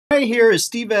Right here is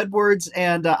Steve Edwards,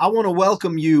 and I want to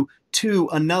welcome you to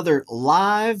another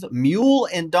live mule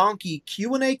and donkey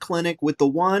Q&A clinic with the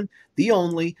one, the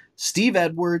only, Steve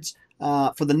Edwards.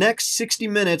 For the next 60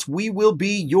 minutes, we will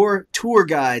be your tour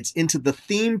guides into the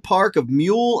theme park of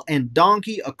mule and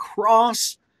donkey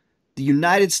across the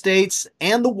United States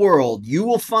and the world. You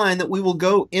will find that we will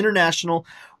go international.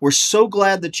 We're so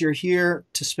glad that you're here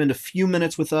to spend a few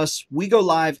minutes with us. We go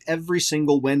live every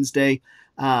single Wednesday.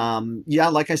 Yeah,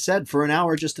 like I said, for an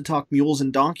hour just to talk mules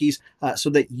and donkeys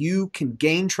so that you can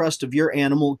gain trust of your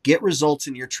animal, get results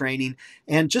in your training,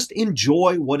 and just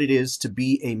enjoy what it is to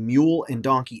be a mule and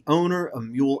donkey owner, a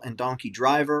mule and donkey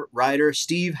driver, rider.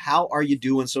 Steve, how are you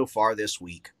doing so far this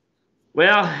week?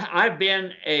 Well, I've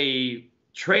been a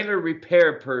trailer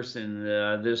repair person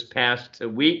this past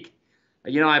week.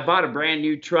 I bought a brand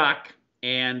new truck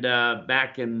and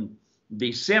back in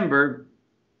December,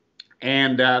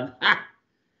 and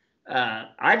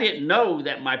I didn't know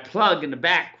that my plug in the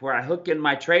back where I hook in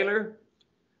my trailer,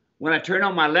 when I turn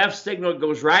on my left signal, it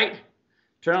goes right.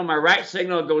 Turn on my right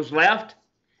signal, it goes left.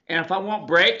 And if I want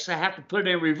brakes, I have to put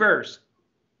it in reverse.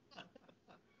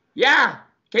 Yeah,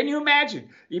 can you imagine?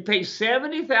 You pay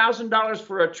 $70,000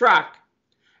 for a truck,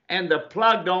 and the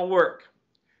plug don't work.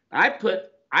 I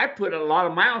put a lot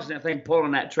of miles in that thing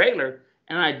pulling that trailer,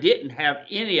 and I didn't have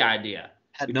any idea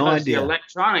Had no because the idea.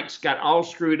 electronics got all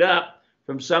screwed up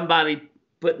from somebody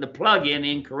putting the plug in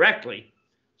incorrectly.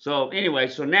 So anyway,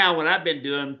 so now what I've been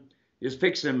doing is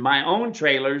fixing my own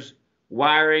trailers,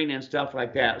 wiring and stuff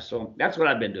like that. So that's what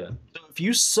I've been doing. So if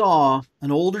you saw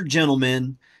an older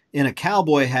gentleman in a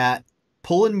cowboy hat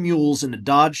pulling mules in a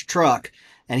Dodge truck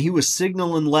and he was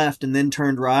signaling left and then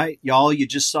turned right, y'all, you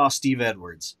just saw Steve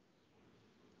Edwards.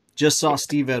 Just saw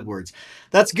Steve Edwards.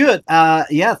 That's good.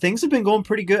 Yeah, things have been going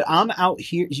pretty good. I'm out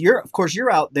here. Of course,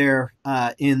 you're out there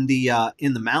in the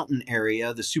mountain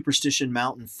area, the Superstition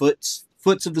Mountain foots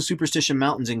of the Superstition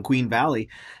Mountains in Queen Valley.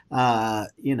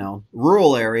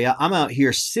 Rural area. I'm out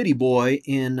here, city boy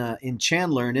in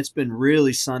Chandler, and it's been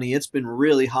really sunny. It's been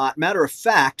really hot. Matter of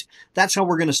fact, that's how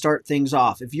we're going to start things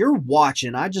off. If you're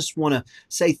watching, I just want to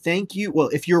say thank you. Well,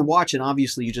 if you're watching,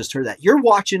 obviously you just heard that. You're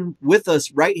watching with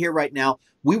us right here, right now.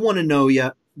 We want to know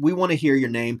you. We want to hear your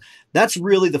name. That's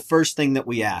really the first thing that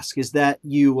we ask is that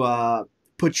you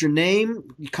put your name,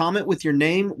 you comment with your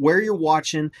name, where you're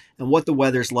watching, and what the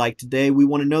weather's like today. We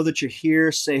want to know that you're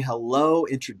here, say hello,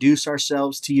 introduce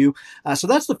ourselves to you. So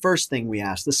that's the first thing we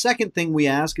ask. The second thing we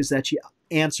ask is that you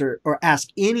answer or ask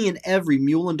any and every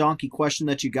mule and donkey question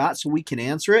that you got so we can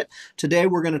answer it. Today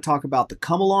we're going to talk about the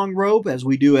come-along rope as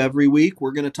we do every week.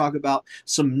 We're going to talk about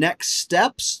some next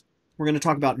steps. We're going to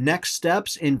talk about next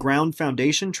steps in ground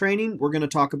foundation training. We're going to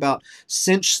talk about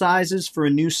cinch sizes for a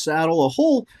new saddle, a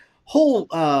whole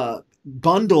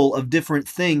bundle of different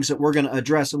things that we're going to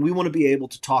address, and we want to be able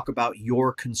to talk about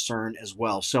your concern as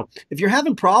well. So if you're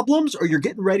having problems or you're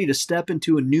getting ready to step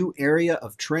into a new area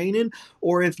of training,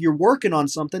 or if you're working on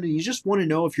something and you just want to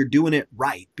know if you're doing it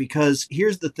right, because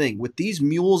here's the thing, with these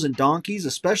mules and donkeys,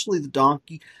 especially the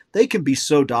donkey, they can be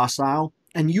so docile,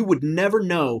 and you would never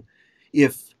know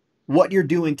if what you're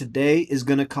doing today is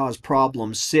going to cause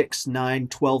problems 6, 9,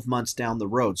 12 months down the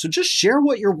road. So just share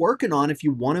what you're working on if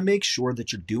you want to make sure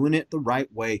that you're doing it the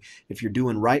right way, if you're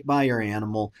doing right by your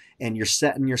animal, and you're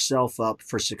setting yourself up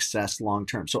for success long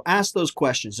term. So ask those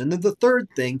questions. And then the third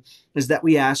thing is that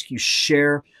we ask you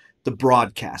share the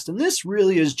broadcast. And this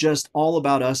really is just all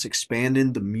about us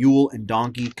expanding the mule and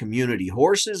donkey community.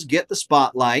 Horses get the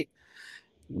spotlight.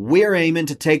 We're aiming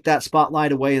to take that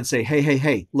spotlight away and say,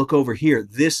 hey, look over here.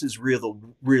 This is where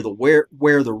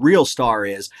the real star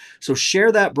is. So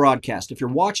share that broadcast. If you're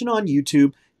watching on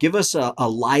YouTube, give us a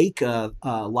like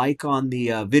on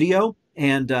the video,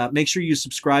 and make sure you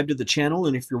subscribe to the channel.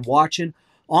 And if you're watching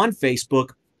on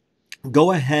Facebook,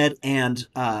 go ahead and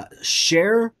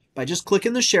share by just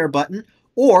clicking the share button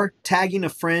or tagging a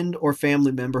friend or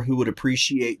family member who would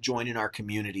appreciate joining our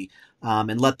community,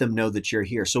 and let them know that you're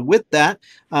here. So with that,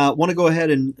 I want to go ahead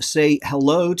and say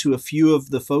hello to a few of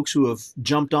the folks who have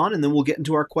jumped on, and then we'll get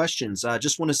into our questions.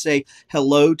 Just want to say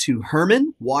hello to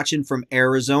Herman, watching from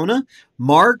Arizona.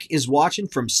 Mark is watching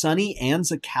from sunny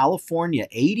Anza, California,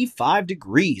 85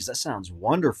 degrees. That sounds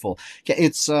wonderful.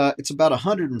 It's about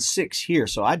 106 here,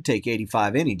 so I'd take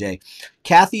 85 any day.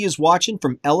 Kathy is watching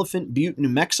from Elephant Butte, New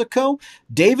Mexico.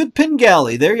 David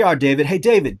Pengelly, there you are, David. Hey,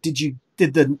 David,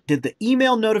 did the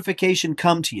email notification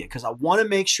come to you? Because I want to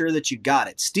make sure that you got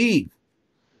it. Steve,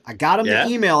 I got him the Yes.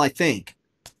 email, I think.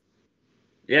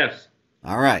 Yes.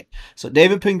 All right. So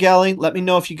David Pengelly, let me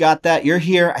know if you got that. You're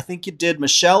here. I think you did.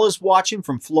 Michelle is watching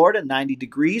from Florida, 90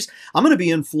 degrees. I'm going to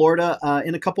be in Florida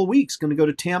in a couple weeks. Going to go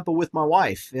to Tampa with my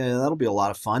wife. Yeah, that'll be a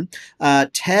lot of fun.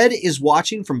 Ted is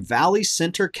watching from Valley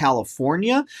Center,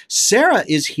 California. Sarah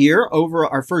is here, over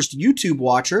our first YouTube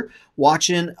watcher,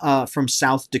 watching from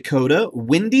South Dakota.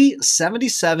 Windy,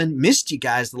 77. Missed you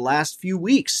guys the last few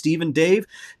weeks. Steve and Dave,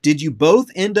 did you both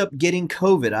end up getting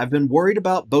COVID? I've been worried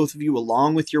about both of you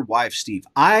along with your wife, Steve.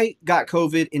 I got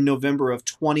COVID in November of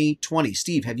 2020.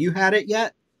 Steve, have you had it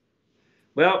yet?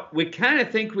 Well, we kind of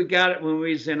think we got it when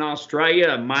we was in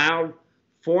Australia, a mild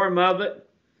form of it,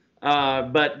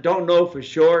 but don't know for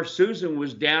sure. Susan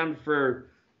was down for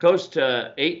close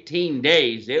to 18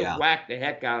 days. It Yeah. whacked the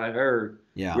heck out of her.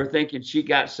 Yeah. We're thinking she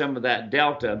got some of that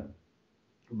Delta,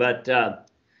 but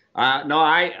no,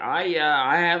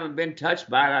 I haven't been touched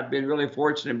by it. I've been really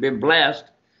fortunate and been blessed.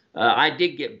 I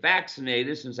did get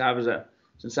vaccinated since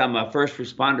I'm a first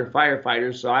responder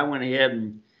firefighter, so I went ahead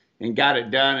and got it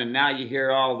done. And now you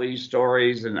hear all these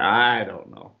stories, and I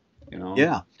don't know, you know.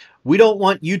 Yeah. We don't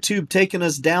want YouTube taking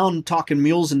us down talking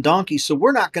mules and donkeys, so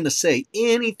we're not going to say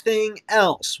anything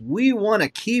else. We want to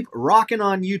keep rocking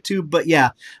on YouTube. But yeah,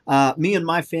 me and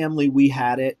my family, we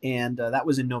had it, and that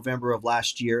was in November of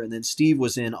last year. And then Steve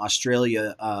was in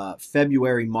Australia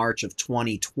February, March of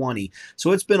 2020.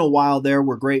 So it's been a while there.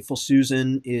 We're grateful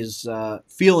Susan is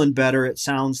feeling better, it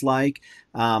sounds like.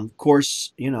 Of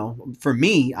course, you know, for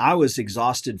me, I was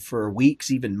exhausted for weeks,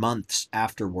 even months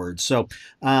afterwards. So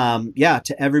yeah,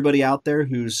 to everybody out there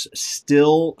who's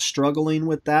still struggling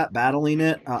with that, battling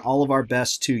it, all of our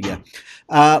best to you.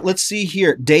 Let's see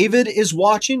here. David is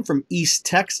watching from East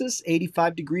Texas,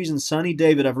 85 degrees and sunny.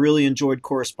 David, I've really enjoyed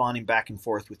corresponding back and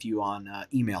forth with you on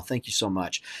email. Thank you so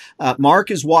much.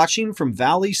 Mark is watching from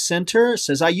Valley Center.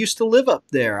 Says, I used to live up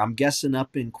there. I'm guessing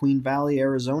up in Queen Valley,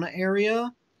 Arizona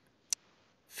area.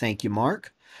 Thank you,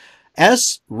 Mark.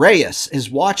 S. Reyes is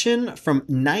watching from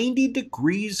 90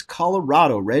 degrees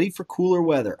Colorado, ready for cooler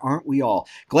weather. Aren't we all?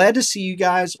 Glad to see you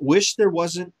guys. Wish there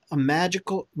was a magic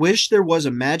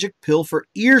pill for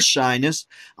ear shyness.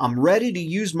 I'm ready to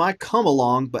use my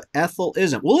come-along, but Ethel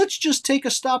isn't. Well, let's just take a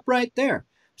stop right there.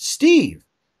 Steve,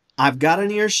 I've got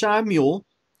an ear shy mule.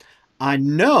 I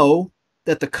know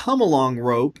that the come-along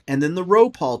rope and then the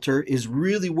rope halter is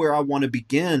really where I want to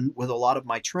begin with a lot of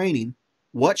my training.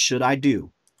 What should I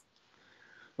do?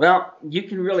 Well, you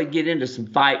can really get into some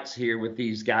fights here with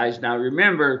these guys. Now,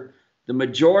 remember, the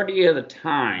majority of the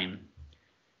time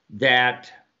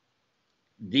that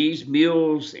these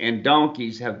mules and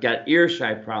donkeys have got ear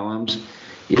shy problems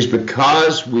is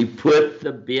because we put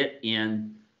the bit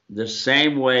in the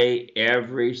same way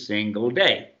every single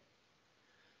day.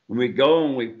 When we go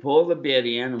and we pull the bit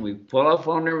in and we pull up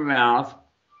on their mouth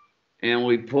and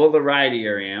we pull the right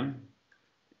ear in,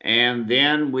 and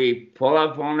then we pull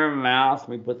up on their mouth,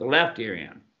 we put the left ear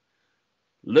in.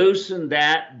 Loosen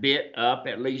that bit up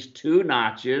at least 2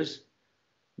 notches,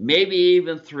 maybe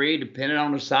even 3, depending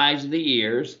on the size of the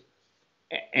ears,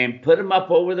 and put them up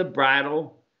over the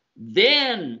bridle.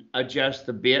 Then adjust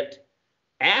the bit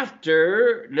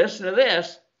after, listen to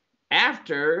this,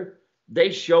 after they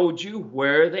showed you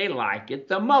where they like it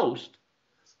the most.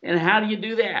 And how do you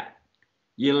do that?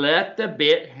 You let the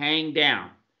bit hang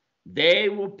down. They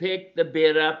will pick the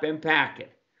bit up and pack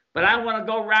it. But I want to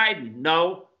go riding.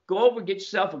 No, go over, get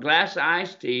yourself a glass of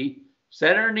iced tea,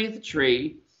 sit underneath a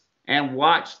tree, and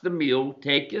watch the mule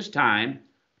take his time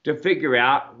to figure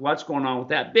out what's going on with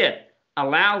that bit.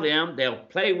 Allow them, they'll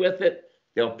play with it,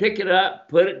 they'll pick it up,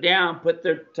 put it down, put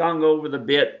their tongue over the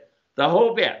bit, the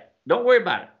whole bit. Don't worry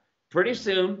about it. Pretty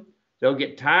soon, they'll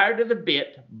get tired of the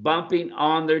bit bumping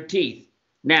on their teeth.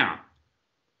 Now,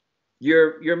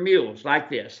 your mules like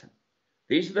this.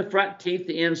 These are the front teeth,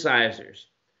 the incisors.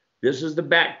 This is the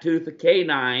back tooth, the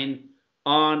canine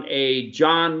on a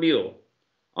John mule.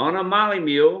 On a Molly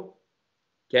mule,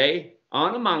 okay,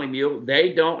 on a Molly mule,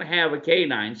 they don't have a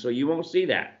canine, so you won't see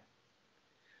that.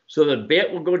 So the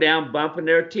bit will go down bumping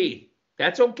their teeth.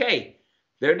 That's okay.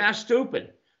 They're not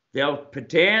stupid. They'll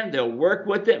pretend, they'll work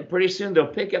with it, and pretty soon they'll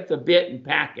pick up the bit and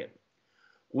pack it.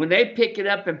 When they pick it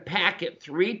up and pack it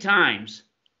 3 times,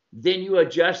 then you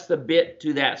adjust the bit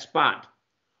to that spot.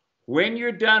 When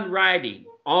you're done riding,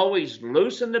 always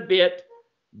loosen the bit,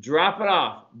 drop it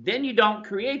off. Then you don't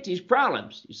create these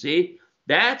problems. You see,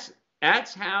 that's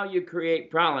how you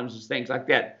create problems, is things like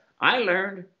that. I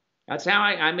learned, that's how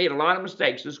I made a lot of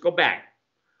mistakes. Let's go back.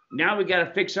 Now we got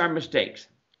to fix our mistakes.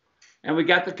 And we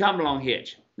got the come-along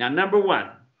hitch. Now, number 1,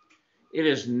 it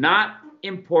is not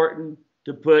important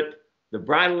to put the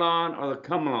bridle on or the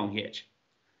come-along hitch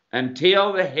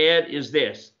until the head is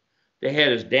this. The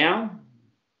head is down,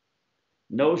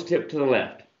 nose tip to the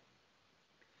left.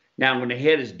 Now, when the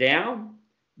head is down,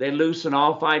 they loosen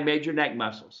all 5 major neck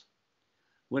muscles.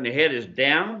 When the head is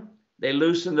down, they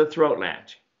loosen the throat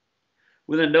latch.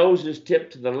 When the nose is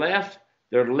tipped to the left,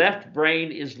 their left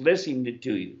brain is listening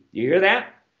to you. You hear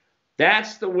that?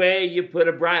 That's the way you put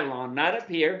a bridle on, not up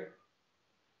here,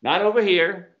 not over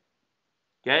here,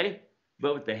 okay?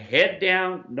 But with the head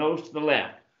down, nose to the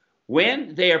left.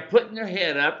 When they are putting their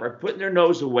head up or putting their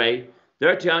nose away,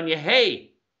 they're telling you,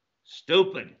 hey,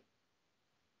 stupid,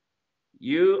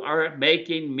 you are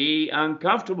making me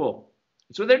uncomfortable.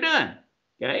 That's what they're doing,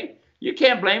 okay? You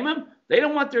can't blame them. They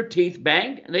don't want their teeth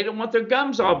banged, and they don't want their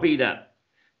gums all beat up.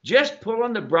 Just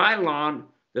pulling the bridle on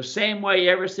the same way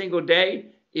every single day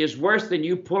is worse than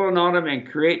you pulling on them and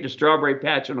creating a strawberry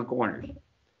patch on the corners.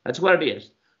 That's what it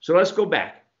is. So let's go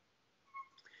back.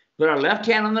 Put our left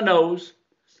hand on the nose.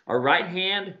 Our right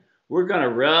hand, we're going to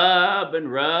rub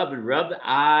and rub and rub the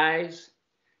eyes.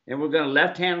 And we're going to,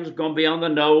 left hand is going to be on the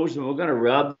nose, and we're going to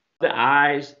rub the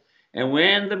eyes. And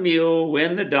when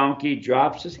the donkey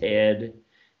drops his head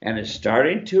and is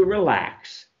starting to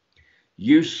relax,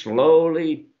 you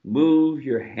slowly move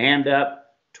your hand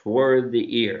up toward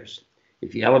the ears.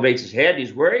 If he elevates his head,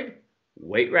 he's worried,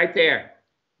 wait right there.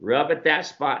 Rub at that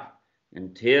spot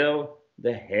until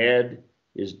the head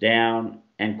is down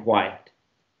and quiet.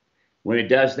 When it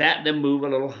does that, then move a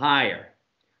little higher.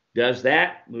 Does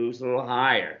that, moves a little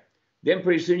higher. Then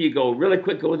pretty soon you go really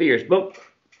quick over the ears. Boop.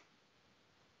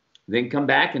 Then come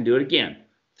back and do it again.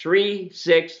 3,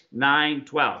 6, 9,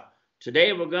 12.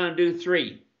 Today we're going to do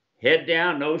 3. Head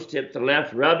down, nose tip to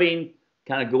left, rubbing,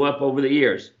 kind of go up over the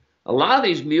ears. A lot of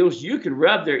these mules, you can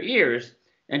rub their ears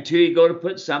until you go to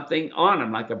put something on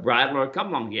them, like a bridle or a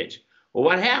come-along hitch. Well,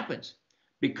 what happens?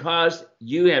 Because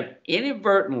you have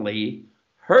inadvertently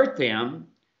hurt them,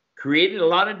 created a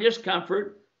lot of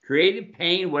discomfort, created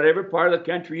pain, whatever part of the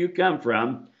country you come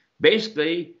from,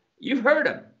 basically, you've hurt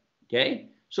them, okay?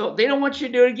 So they don't want you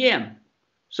to do it again.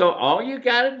 So all you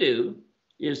got to do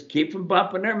is keep from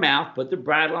bumping their mouth, put the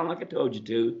bridle on like I told you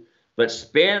to, but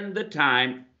spend the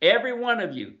time, every one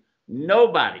of you,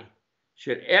 nobody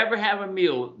should ever have a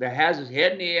mule that has his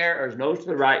head in the air or his nose to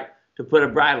the right to put a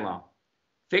bridle on.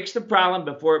 Fix the problem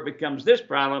before it becomes this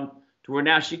problem to where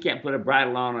now she can't put a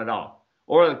bridle on at all,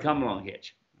 or the come-along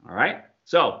hitch, all right?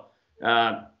 So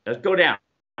let's go down.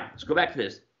 Let's go back to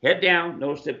this. Head down,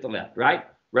 nose tip to the left, right?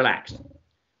 Relaxed.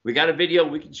 We got a video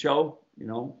we can show, you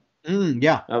know,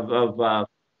 Yeah. I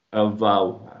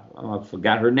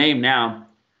forgot her name now.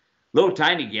 Little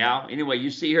tiny gal. Anyway, you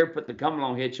see her put the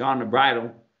come-along hitch on the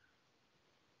bridle.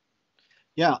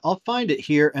 Yeah, I'll find it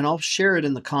here and I'll share it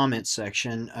in the comments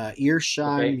section. Ear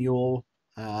shy mule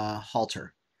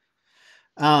halter.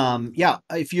 Yeah,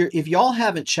 if y'all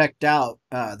haven't checked out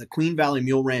the Queen Valley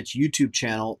Mule Ranch YouTube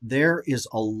channel, there is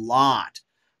a lot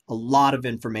of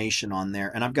information on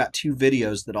there, and I've got 2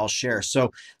 videos that I'll share.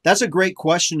 So that's a great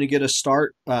question to get us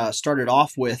started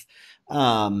off with,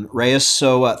 Reyes.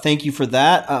 So thank you for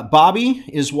that. Bobby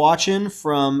is watching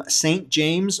from St.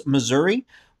 James, Missouri.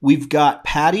 We've got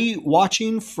Patty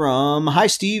watching from, hi,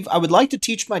 Steve. I would like to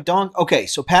teach my donkey. Okay,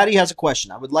 so Patty has a question.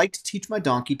 I would like to teach my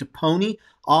donkey to pony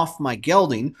off my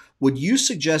gelding. Would you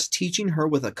suggest teaching her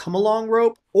with a come-along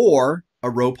rope or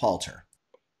a rope halter?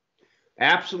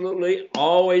 Absolutely,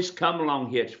 always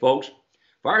come-along hitch, folks. As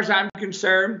far as I'm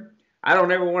concerned, I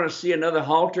don't ever want to see another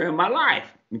halter in my life,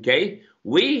 okay?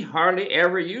 We hardly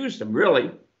ever use them,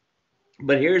 really.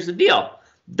 But here's the deal.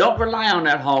 Don't rely on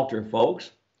that halter,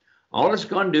 folks. All it's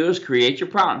going to do is create your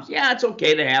problems. Yeah, it's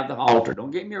okay to have the halter. Don't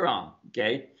get me wrong,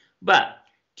 okay? But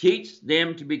teach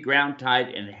them to be ground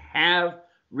tight and have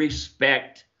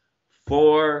respect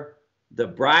for the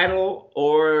bridle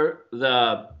or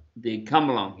the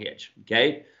come-along hitch,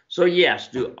 okay? So yes,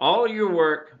 do all your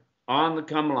work on the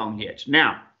come-along hitch.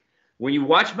 Now, when you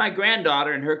watch my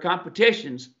granddaughter in her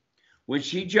competitions, when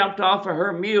she jumped off of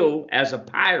her mule as a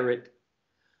pirate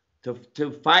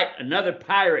to fight another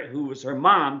pirate who was her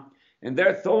mom, and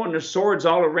they're throwing the swords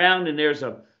all around, and there's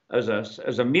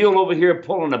a mule over here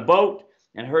pulling a boat,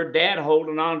 and her dad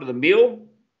holding on to the mule,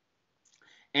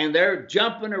 and they're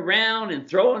jumping around and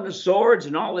throwing the swords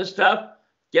and all this stuff.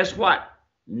 Guess what?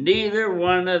 Neither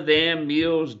one of them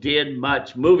mules did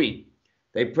much moving.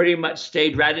 They pretty much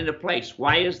stayed right into place.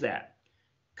 Why is that?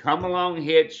 Come-along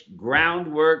hitch,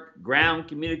 groundwork, ground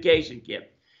communication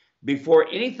kit. Before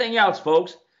anything else,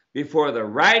 folks, before the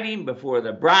riding, before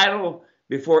the bridle,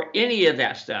 before any of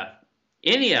that stuff,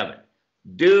 any of it,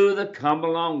 do the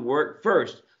come-along work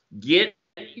first. Get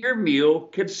your mule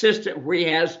consistent where he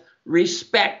has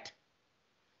respect.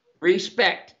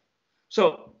 Respect.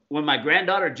 So when my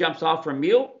granddaughter jumps off her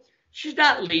mule, She's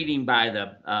not leading by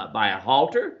a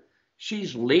halter.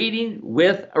 She's leading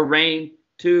with a rein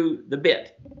to the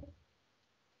bit.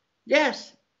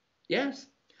 Yes, yes.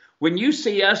 When you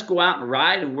see us go out and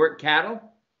ride and work cattle,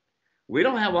 we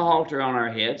don't have a halter on our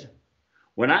heads.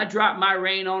 When I drop my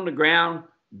rein on the ground,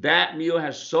 that mule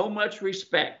has so much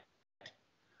respect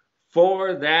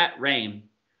for that rein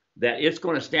that it's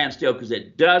going to stand still because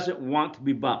it doesn't want to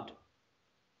be bumped.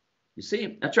 You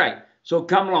see? That's right. So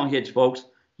come along hitch, folks.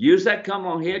 Use that come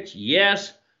along hitch.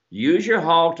 Yes, use your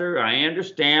halter. I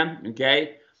understand,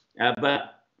 okay?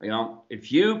 But, you know,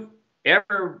 if you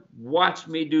ever watch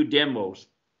me do demos,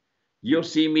 you'll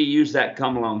see me use that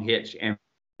come along hitch and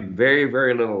very,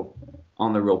 very little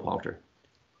on the rope halter.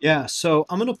 Yeah, so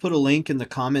I'm going to put a link in the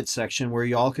comment section where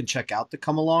y'all can check out the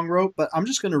come along rope, but I'm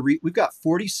just going to read, we've got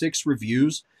 46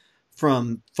 reviews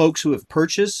from folks who have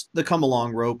purchased the come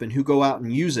along rope and who go out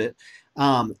and use it.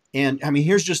 And I mean,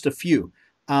 here's just a few.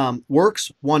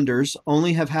 Works wonders,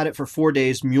 only have had it for 4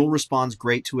 days. Mule responds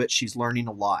great to it. She's learning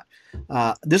a lot.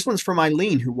 This one's from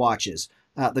Eileen who watches.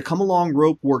 The come along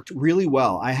rope worked really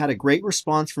well. I had a great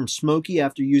response from Smokey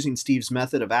after using Steve's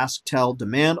method of ask, tell,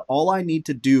 demand. All I need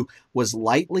to do was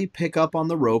lightly pick up on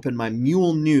the rope, and my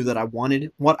mule knew that I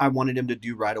wanted what I wanted him to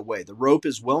do right away. The rope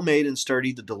is well made and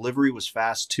sturdy. The delivery was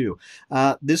fast too.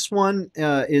 This one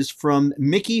is from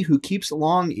Mickey, who keeps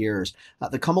long ears.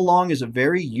 The come along is a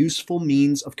very useful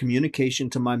means of communication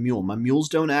to my mule. My mules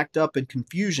don't act up in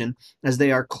confusion as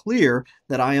they are clear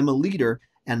that I am a leader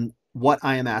and what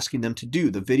I am asking them to do.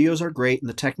 The videos are great and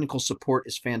the technical support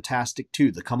is fantastic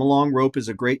too. The come along rope is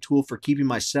a great tool for keeping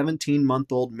my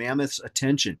 17-month-old mammoth's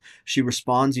attention. She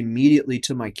responds immediately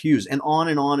to my cues, and on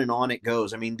and on and on it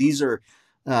goes. I mean, these are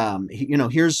you know,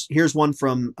 here's one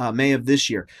from May of this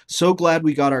year. So glad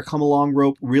we got our come along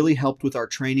rope. Really helped with our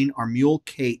training. Our mule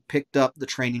Kate picked up the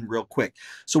training real quick.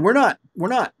 So we're not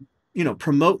you know,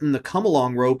 promoting the come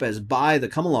along rope as buy the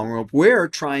come along rope. We're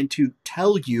trying to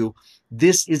tell you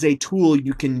this is a tool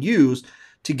you can use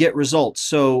to get results.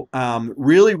 So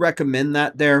really recommend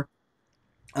that there.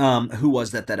 Who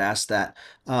was that asked that?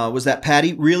 Was that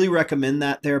Patty? Really recommend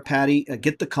that there, Patty.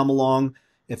 Get the come along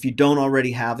if you don't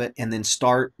already have it, and then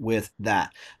start with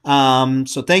that.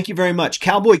 So thank you very much.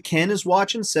 Cowboy Ken is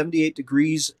watching, 78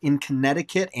 degrees in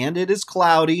Connecticut, and it is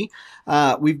cloudy.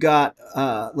 We've got,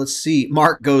 let's see,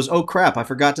 Mark goes, oh crap, I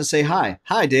forgot to say hi.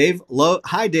 Hi, Dave.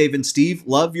 Hi, Dave and Steve.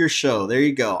 Love your show. There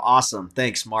you go. Awesome.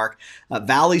 Thanks, Mark.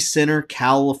 Valley Center,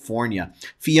 California.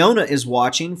 Fiona is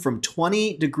watching from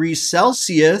 20 degrees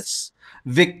Celsius,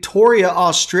 Victoria,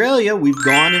 Australia. We've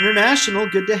gone international.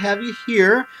 Good to have you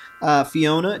here,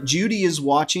 Fiona. Judy is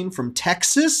watching from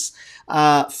Texas.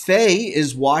 Faye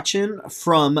is watching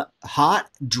from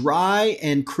hot, dry,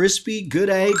 and crispy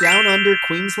Good A down under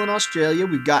Queensland, Australia.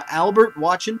 We've got Albert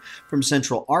watching from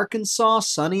central Arkansas,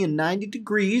 sunny and 90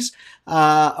 degrees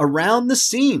around the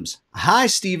seams. Hi,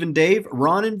 Steve and Dave.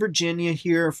 Ron in Virginia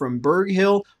here from Berg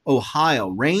Hill, Ohio.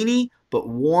 Rainy but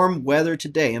warm weather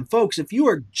today. And folks, if you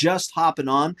are just hopping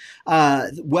on,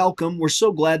 welcome. We're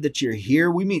so glad that you're here.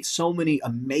 We meet so many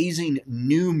amazing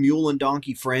new mule and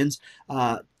donkey friends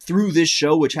through this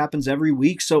show, which happens every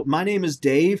week. So my name is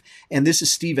Dave, and this is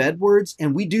Steve Edwards,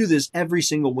 and we do this every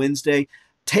single Wednesday.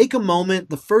 Take a moment.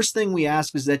 The first thing we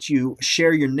ask is that you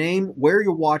share your name, where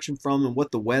you're watching from, and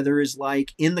what the weather is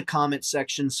like in the comment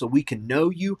section so we can know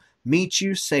you, meet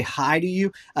you, say hi to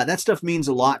you. That stuff means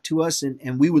a lot to us,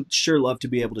 and we would sure love to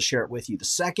be able to share it with you. The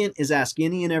second is ask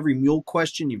any and every mule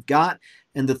question you've got.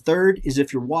 And the third is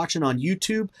if you're watching on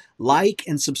YouTube, like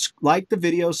the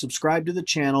video, subscribe to the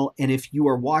channel. And if you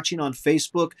are watching on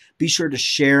Facebook, be sure to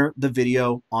share the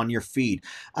video on your feed.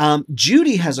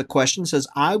 Judy has a question, says,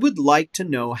 I would like to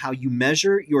know how you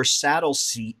measure your saddle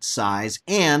seat size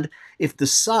and if the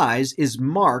size is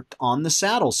marked on the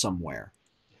saddle somewhere.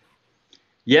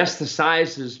 Yes, the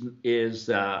size is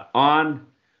on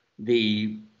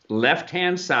the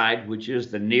left-hand side, which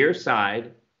is the near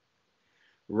side,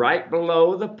 right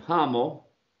below the pommel,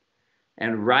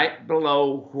 and right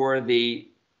below where the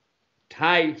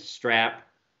tie strap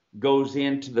goes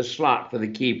into the slot for the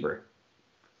keeper.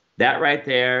 That right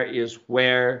there is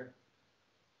where,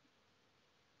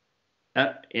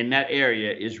 in that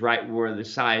area, is right where the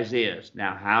size is.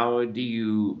 Now, how do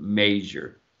you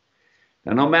measure?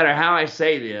 Now, no matter how I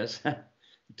say this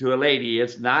to a lady,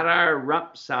 it's not our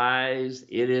rump size,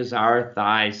 it is our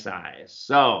thigh size.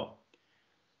 So,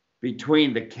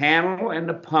 between the cantle and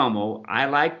the pommel, I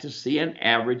like to see an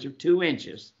average of 2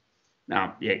 inches.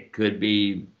 Now, it could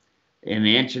be an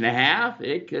inch and a half,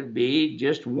 it could be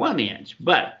just 1 inch,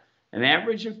 but an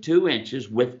average of 2 inches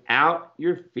without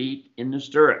your feet in the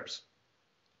stirrups.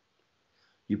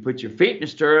 You put your feet in the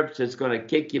stirrups, it's going to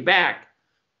kick you back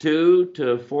 2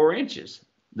 to 4 inches,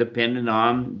 depending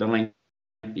on the length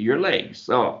of your legs.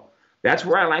 So that's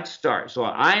where I like to start. So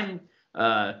I'm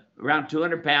around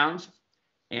 200 pounds,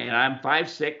 and I'm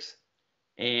 5'6",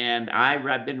 and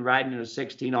I've been riding in a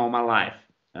 16 all my life.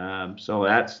 So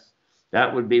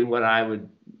that would be what I would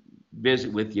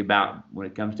visit with you about when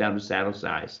it comes down to saddle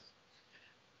size.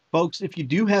 Folks, if you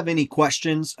do have any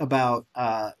questions about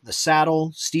the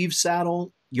saddle, Steve's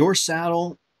saddle, your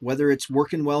saddle, whether it's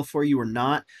working well for you or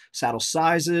not, saddle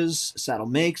sizes, saddle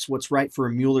makes, what's right for a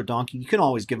mule or donkey, you can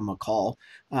always give them a call,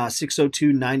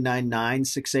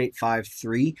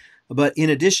 602-999-6853. But in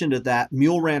addition to that,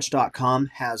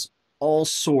 muleranch.com has all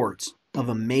sorts of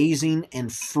amazing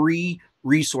and free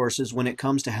resources when it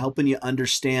comes to helping you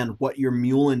understand what your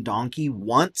mule and donkey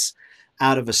wants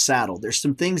out of a saddle. There's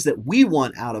some things that we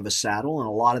want out of a saddle, and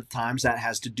a lot of times that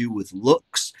has to do with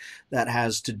looks, that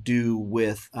has to do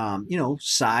with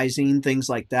sizing, things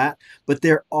like that. But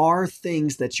there are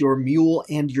things that your mule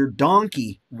and your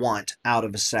donkey want out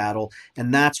of a saddle,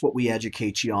 and that's what we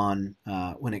educate you on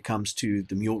when it comes to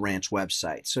the Mule Ranch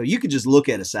website. So you can just look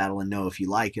at a saddle and know if you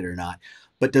like it or not.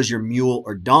 But does your mule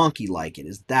or donkey like it?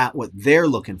 Is that what they're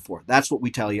looking for? That's what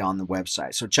we tell you on the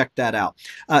website. So check that out.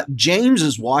 James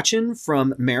is watching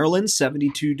from Maryland,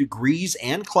 72 degrees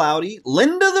and cloudy.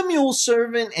 Linda the mule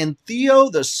servant and Theo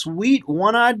the sweet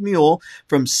one-eyed mule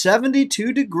from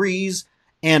 72 degrees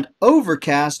and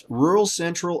overcast, rural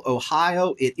central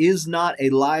Ohio. It is not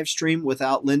a live stream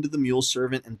without Linda the mule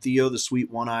servant and Theo the sweet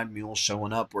one-eyed mule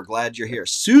showing up. We're glad you're here.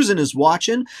 Susan is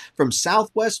watching from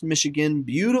Southwest Michigan.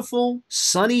 Beautiful,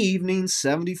 sunny evening,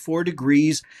 74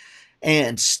 degrees.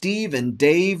 And Steve and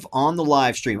Dave on the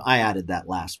live stream. I added that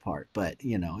last part, but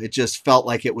it just felt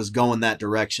like it was going that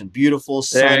direction. Beautiful,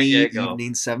 sunny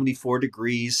evening, 74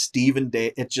 degrees. Steve and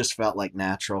Dave, it just felt like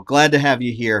natural. Glad to have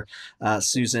you here,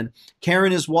 Susan.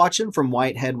 Karen is watching from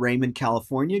Whitehead, Raymond,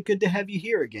 California. Good to have you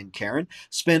here again, Karen.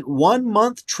 Spent 1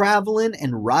 month traveling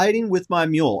and riding with my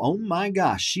mule. Oh my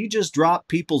gosh, she just dropped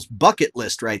people's bucket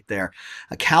list right there.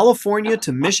 California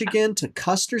to Michigan to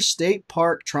Custer State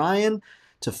Park, trying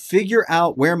to figure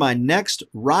out where my next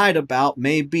ride about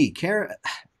may be. Karen,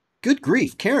 good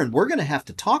grief. Karen, we're going to have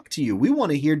to talk to you. We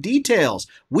want to hear details.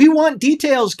 We want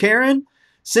details, Karen.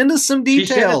 Send us some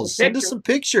details. Send us some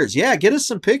pictures. Yeah, get us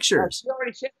some pictures. She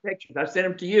already sent pictures. I sent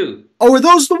them to you. Oh, are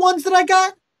those the ones that I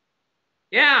got?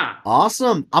 Yeah.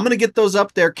 Awesome. I'm going to get those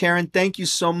up there, Karen. Thank you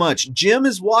so much. Jim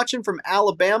is watching from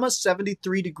Alabama,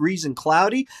 73 degrees and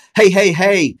cloudy.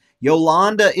 Hey.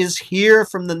 Yolanda is here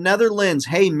from the Netherlands.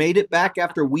 Hey, made it back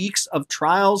after weeks of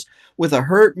trials with a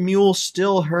hurt mule,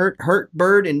 still hurt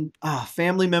bird, and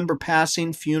family member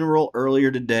passing, funeral earlier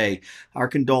today. Our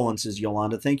condolences,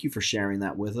 Yolanda. Thank you for sharing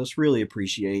that with us. Really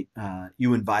appreciate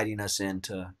you inviting us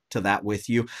into that with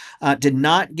you. Did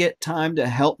not get time to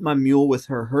help my mule with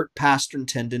her hurt pastern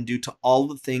tendon due to all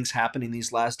the things happening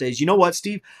these last days. You know what,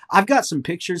 Steve? I've got some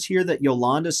pictures here that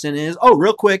Yolanda sent in. Oh,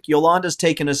 real quick, Yolanda's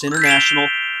taking us international.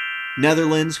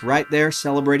 Netherlands right there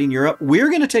celebrating Europe. We're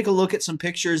going to take a look at some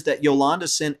pictures that Yolanda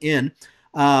sent in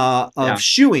of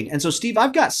shoeing. And so, Steve,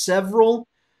 I've got several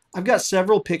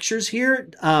pictures here.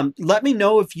 Let me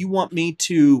know if you want me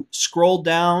to scroll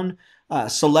down,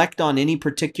 select on any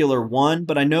particular one,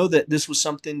 but I know that this was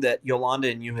something that Yolanda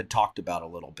and you had talked about a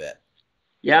little bit.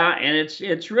 Yeah, and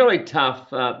it's really tough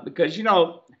because,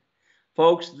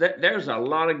 folks, there's a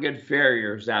lot of good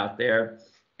farriers out there.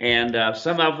 And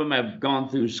some of them have gone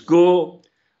through school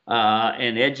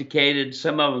and educated.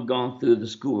 Some of them have gone through the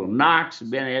school of knocks,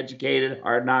 been educated,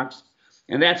 hard knocks.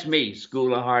 And that's me,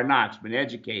 school of hard knocks, been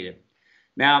educated.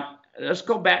 Now, let's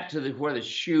go back to where the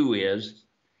shoe is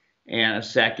in a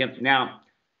second. Now,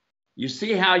 you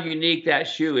see how unique that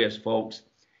shoe is, folks.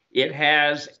 It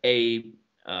has a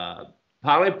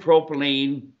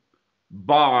polypropylene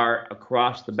bar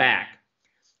across the back.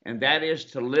 And that is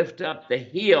to lift up the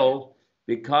heel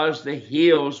because the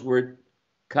heels were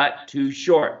cut too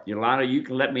short. Yolanda, you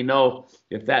can let me know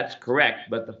if that's correct.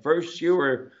 But the first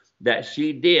shoer that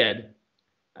she did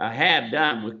had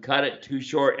done was cut it too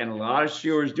short, and a lot of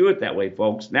shoers do it that way,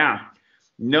 folks. Now,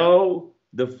 no,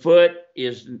 the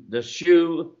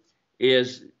shoe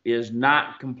is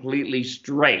not completely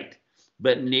straight,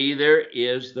 but neither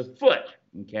is the foot.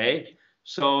 Okay,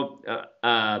 so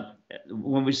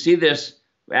when we see this,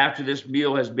 after this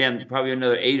mule has been probably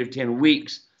another 8 or 10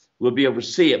 weeks, we'll be able to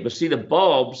see it. But see the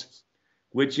bulbs,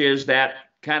 which is that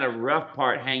kind of rough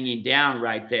part hanging down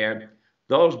right there,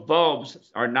 those bulbs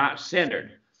are not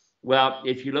centered. Well,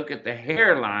 if you look at the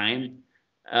hairline,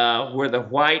 where the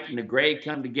white and the gray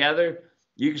come together,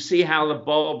 you can see how the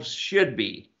bulbs should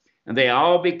be. and they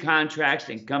all be contracts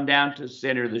and come down to the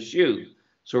center of the shoe.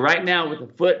 So right now, with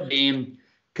the foot being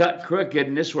cut crooked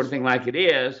and this sort of thing like it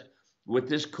is, with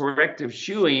this corrective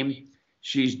shoeing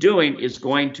she's doing, is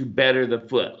going to better the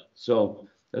foot. So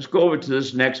let's go over to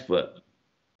this next foot.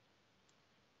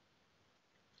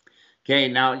 Okay,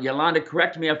 now Yolanda,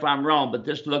 correct me if I'm wrong, but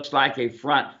this looks like a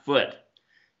front foot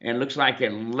and looks like a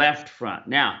left front.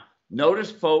 Now,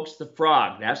 notice, folks, the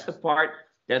frog. That's the part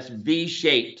that's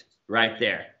V-shaped right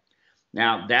there.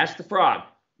 Now, that's the frog.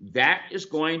 That is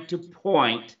going to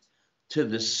point to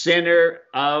the center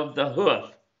of the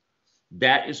hoof.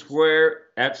 That is where,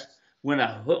 that's when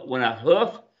a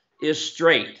hoof is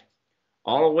straight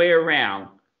all the way around,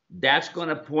 that's going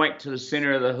to point to the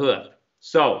center of the hoof.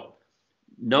 So,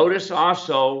 notice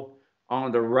also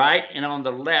on the right and on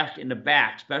the left in the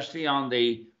back, especially on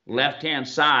the left-hand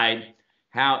side,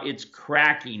 how it's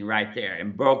cracking right there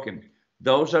and broken.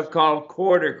 Those are called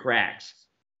quarter cracks.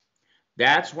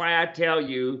 That's why I tell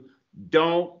you,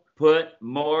 don't put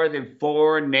more than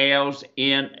 4 nails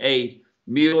in a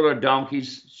mule or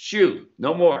donkey's shoe.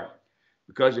 No more.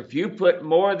 Because if you put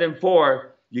more than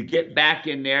 4, you get back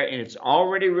in there and it's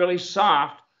already really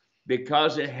soft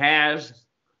because it has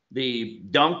the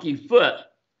donkey foot.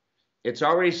 It's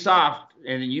already soft,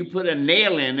 and then you put a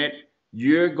nail in it,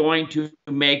 you're going to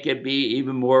make it be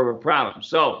even more of a problem.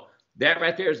 So that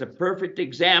right there is a perfect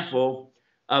example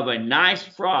of a nice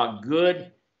frog,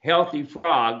 good, healthy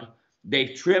frog.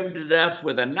 They've trimmed it up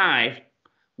with a knife,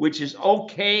 which is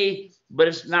okay, but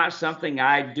it's not something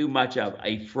I do much of.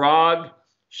 A frog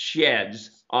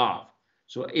sheds off,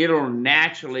 so it'll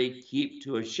naturally keep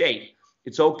to a shape.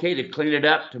 It's okay to clean it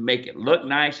up to make it look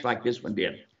nice like this one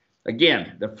did.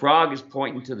 Again, the frog is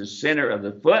pointing to the center of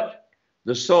the foot,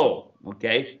 the sole,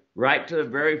 okay, right to the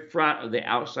very front of the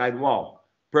outside wall.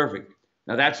 Perfect.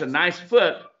 Now, that's a nice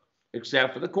foot,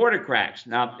 except for the quarter cracks.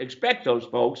 Now, expect those,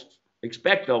 folks.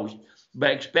 Expect those.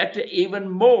 But expect it even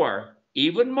more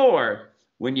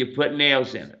when you put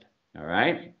nails in it. All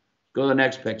right? Go to the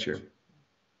next picture.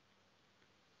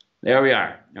 There we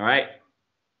are. All right?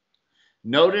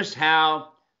 Notice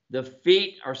how the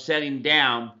feet are setting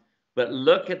down, but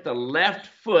look at the left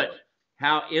foot,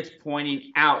 how it's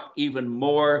pointing out even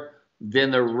more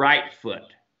than the right foot,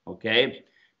 okay?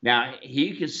 Now,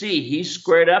 you can see he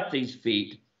squared up these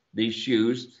feet, these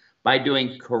shoes, by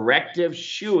doing corrective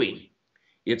shoeing.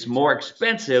 It's more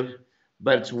expensive,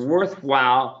 but it's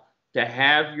worthwhile to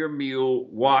have your mule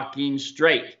walking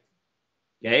straight,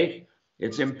 okay?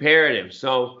 It's imperative.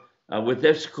 So with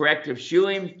this corrective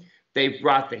shoeing, they've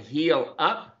brought the heel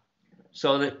up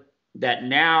so that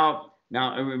now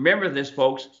and remember this,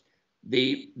 folks,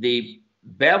 the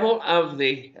bevel of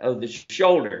the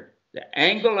shoulder, the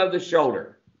angle of the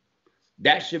shoulder,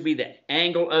 that should be the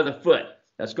angle of the foot.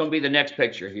 That's going to be the next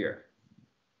picture here.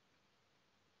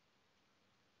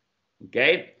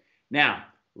 Okay? Now,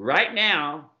 right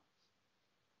now,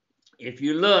 if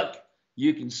you look,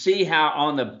 you can see how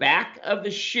on the back of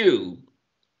the shoe,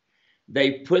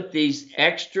 they put these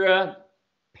extra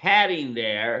padding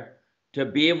there to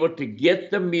be able to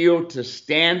get the mule to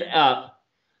stand up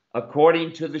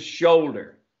according to the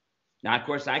shoulder. Now, of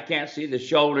course, I can't see the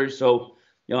shoulder, so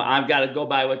I've got to go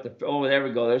by what the, oh, there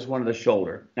we go. There's one of the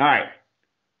shoulder. All right.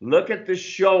 Look at the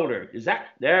shoulder.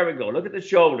 There we go. Look at the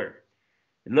shoulder.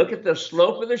 Look at the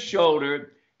slope of the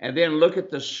shoulder, and then look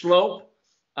at the slope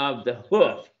of the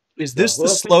hoof. Is this the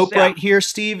slope right here,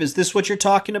 Steve? Is this what you're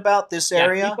talking about, this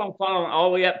area? Yeah, keep on following all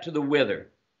the way up to the wither.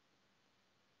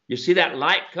 You see that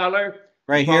light color?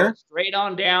 Right here? Straight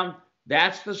on down.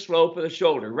 That's the slope of the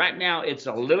shoulder. Right now, it's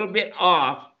a little bit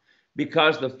off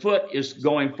because the foot is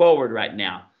going forward right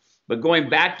now. But going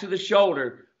back to the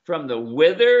shoulder, from the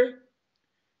wither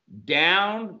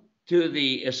down to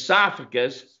the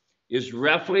esophagus is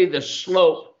roughly the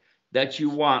slope that you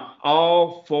want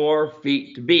all 4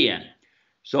 feet to be in.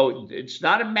 So it's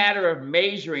not a matter of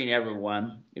measuring,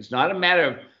 everyone. It's not a matter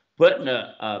of putting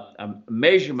a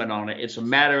measurement on it. It's a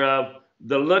matter of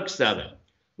the looks of it.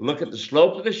 Look at the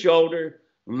slope of the shoulder.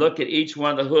 Look at each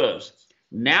one of the hooves.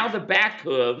 Now the back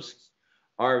hooves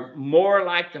are more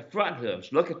like the front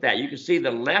hooves. Look at that. You can see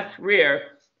the left rear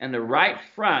and the right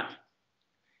front,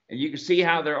 and you can see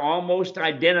how they're almost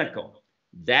identical.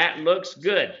 That looks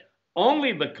good,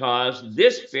 only because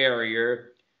this farrier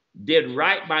did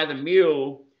right by the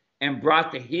mule and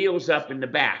brought the heels up in the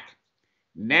back.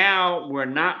 Now we're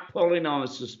not pulling on the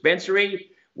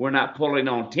suspensory, we're not pulling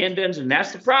on tendons, and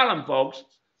that's the problem, folks.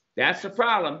 That's the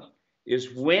problem,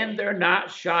 is when they're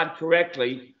not shod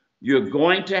correctly, you're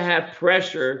going to have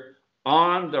pressure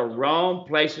on the wrong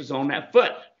places on that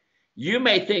foot. You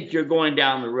may think you're going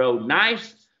down the road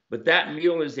nice, but that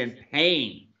mule is in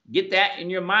pain. Get that in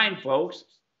your mind, folks.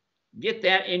 Get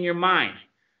that in your mind.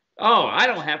 Oh, I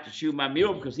don't have to shoe my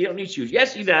mule because he don't need shoes.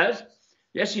 Yes, he does.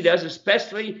 Yes, he does,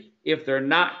 especially if they're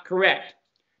not correct.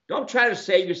 Don't try to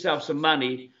save yourself some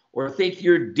money or think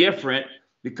you're different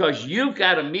because you've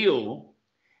got a mule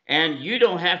and you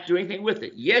don't have to do anything with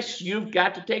it. Yes, you've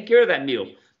got to take care of that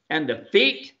mule. And the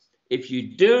feet, if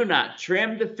you do not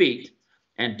trim the feet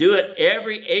and do it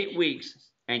every 8 weeks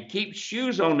and keep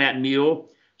shoes on that mule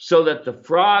so that the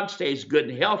frog stays good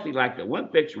and healthy, like the one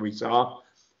picture we saw,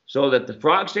 so that the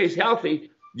frog stays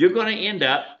healthy, you're going to end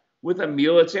up with a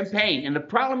mule that's in pain. And the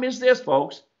problem is this,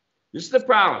 folks. This is the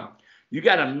problem. You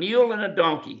got a mule and a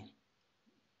donkey.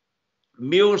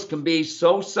 Mules can be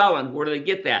so sullen. Where do they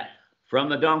get that? From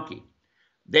the donkey.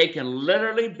 They can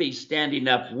literally be standing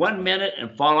up 1 minute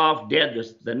and fall off dead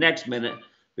the next minute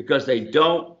because they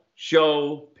don't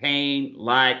show pain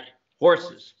like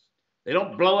horses. They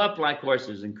don't blow up like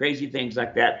horses and crazy things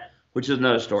like that, which is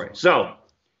another story. So,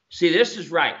 see, this is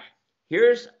right.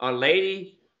 Here's a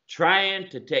lady trying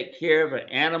to take care of an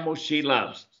animal she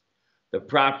loves. The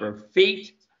proper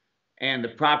feet and the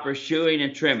proper shoeing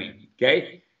and trimming.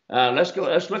 Okay? Let's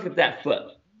look at that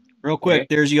foot. Real quick, Okay?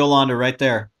 there's Yolanda right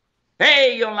there.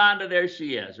 Hey, Yolanda, there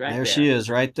she is, right there. There she is,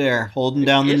 right there, holding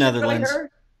down the Netherlands. Is it really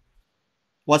her?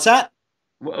 What's that?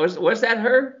 Was that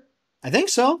her? I think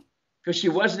so. Because she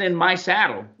wasn't in my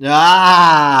saddle.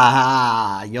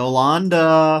 Ah,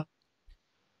 Yolanda.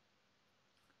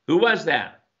 Who was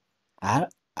that?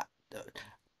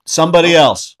 Somebody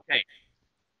else. Okay.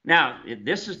 Now,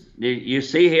 this is, you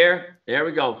see here? There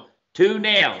we go. 2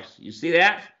 nails. You see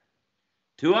that?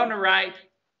 2 on the right,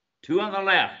 2 on the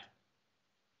left.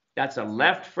 That's a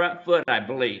left front foot, I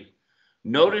believe.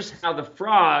 Notice how the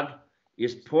frog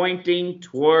is pointing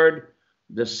toward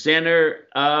the center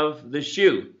of the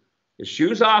shoe. The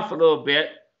shoe's off a little bit,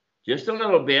 just a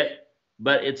little bit,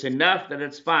 but it's enough that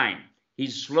it's fine.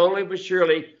 He's slowly but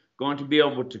surely going to be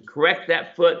able to correct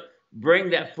that foot, bring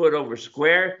that foot over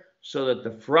square so that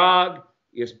the frog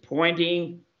is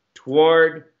pointing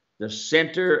toward the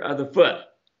center of the foot.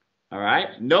 All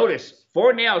right? Notice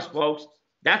 4 nails, folks.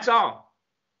 That's all.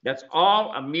 That's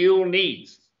all a mule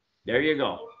needs. There you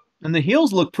go. And the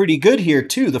heels look pretty good here,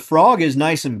 too. The frog is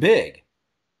nice and big.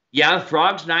 Yeah, the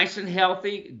frog's nice and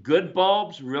healthy. Good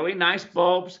bulbs, really nice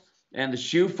bulbs. And the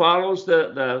shoe follows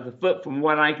the foot from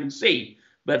what I can see.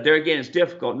 But there again, it's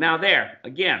difficult. Now there,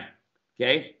 again,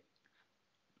 okay?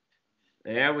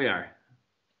 There we are.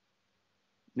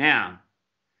 Now,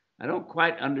 I don't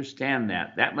quite understand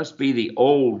that. That must be the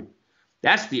old,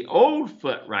 that's the old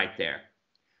foot right there.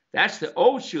 That's the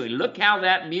old shoeing. Look how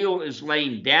that mule is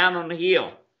laying down on the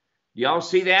heel. Do y'all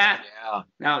see that? Yeah.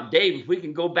 Now, Dave, if we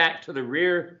can go back to the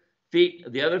rear feet,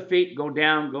 the other feet, go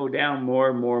down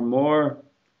more.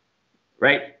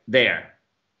 Right there.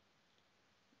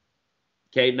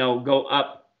 Okay, no, go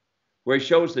up where it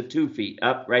shows the 2 feet,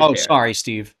 up right there. Oh, sorry,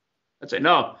 Steve. That's it.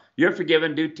 No, you're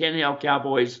forgiven. Do 10 Hail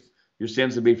Cowboys. Your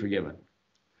sins will be forgiven.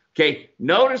 Okay,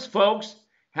 notice, folks,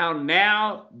 how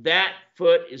now that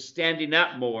foot is standing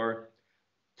up more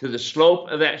to the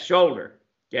slope of that shoulder,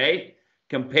 okay,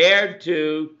 compared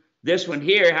to this one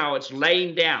here, how it's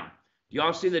laying down. Do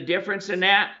y'all see the difference in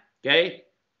that? Okay,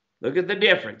 look at the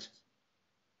difference.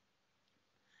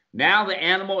 Now the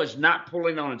animal is not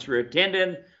pulling on its rear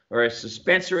tendon or its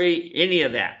suspensory, any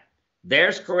of that.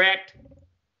 There's correct,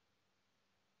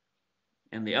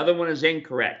 and the other one is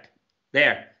incorrect.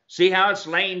 There. See how it's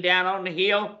laying down on the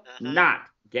heel? Not.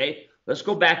 Okay? Let's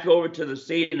go back over to the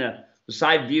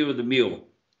side view of the mule.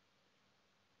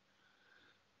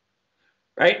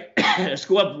 Right? Let's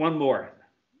go up one more.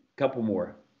 A couple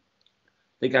more.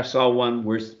 I think I saw one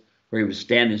where he was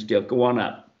standing still. Go on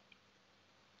up.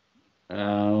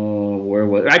 Where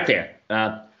was right there?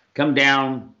 Come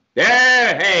down.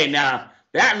 There. Hey, now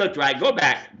that looked right. Go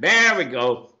back. There we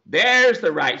go. There's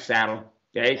the right saddle.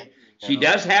 Okay? She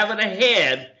does have it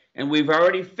ahead, and we've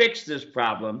already fixed this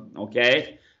problem,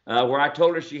 okay, where I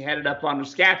told her she had it up on the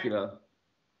scapula.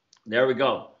 There we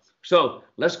go. So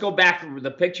let's go back to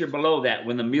the picture below that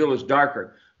when the mule is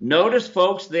darker. Notice,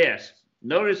 folks, this.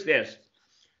 Notice this.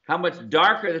 How much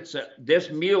darker this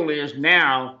mule is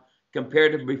now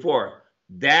compared to before.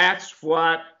 That's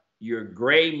what your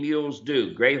gray mules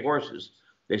do, gray horses.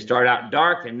 They start out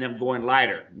dark and then going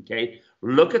lighter, okay?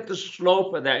 Look at the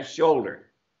slope of that shoulder.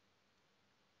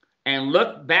 And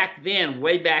look back then,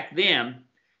 way back then,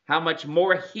 how much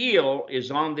more heel is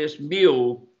on this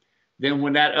mule than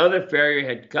when that other farrier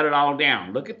had cut it all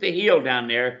down. Look at the heel down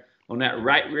there on that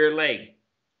right rear leg.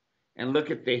 And look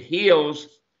at the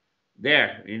heels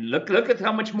there. And look at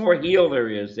how much more heel there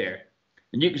is there.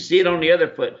 And you can see it on the other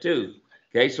foot too.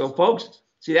 Okay, so folks,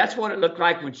 See, that's what it looked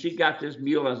like when she got this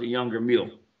mule as a younger mule.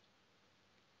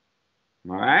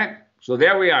 All right. So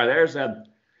there we are.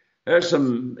 There's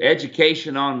some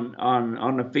education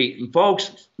on the feet. And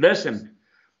folks, listen,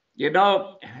 you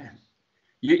know,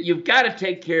 you've got to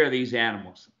take care of these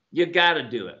animals. You got to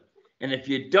do it. And if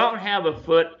you don't have a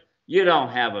foot, you don't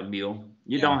have a mule.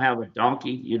 You don't have a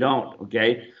donkey. You don't,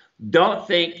 okay? Don't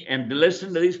think and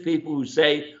listen to these people who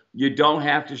say you don't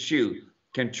have to shoe.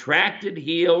 Contracted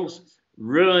heels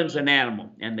ruins an animal,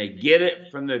 and they get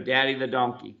it from their daddy, the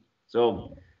donkey.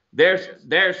 So there's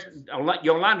a lot.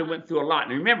 Yolanda went through a lot.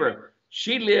 And remember,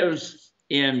 she lives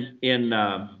in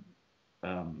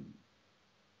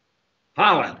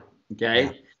Holland,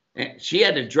 okay? And she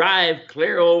had to drive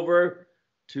clear over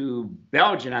to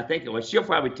Belgium, I think it was. She'll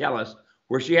probably tell us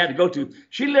where she had to go to.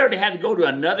 She literally had to go to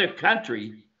another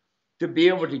country to be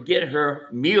able to get her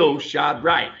mule shod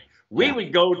right. We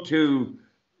would go to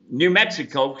New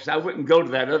Mexico, because I wouldn't go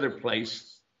to that other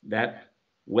place, that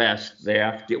west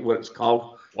there. I forget what it's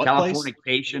called. What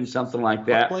Californication, place? something like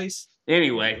that. What place?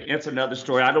 Anyway, it's another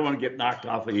story. I don't want to get knocked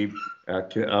off of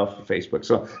Facebook.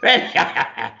 So,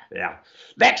 yeah.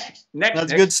 Next.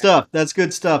 That's good stuff. That's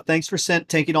good stuff. Thanks for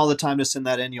taking all the time to send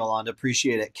that in, Yolanda.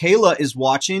 Appreciate it. Kayla is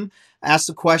watching. Asked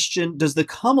the question, does the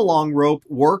come-along rope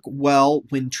work well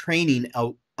when training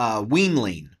a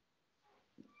weanling?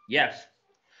 Yes.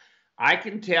 I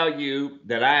can tell you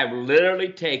that I have literally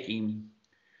taken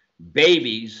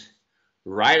babies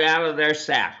right out of their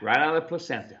sac, right out of the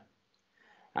placenta.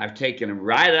 I've taken them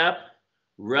right up,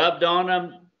 rubbed on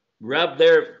them, rubbed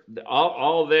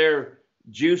all their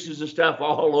juices and stuff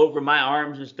all over my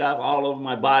arms and stuff, all over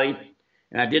my body.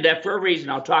 And I did that for a reason.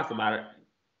 I'll talk about it.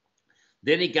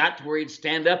 Then he got to where he'd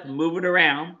stand up and move it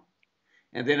around.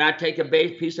 And then I take a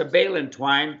piece of baling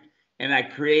twine and I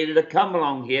created a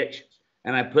come-along hitch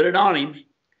and I put it on him.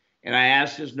 And I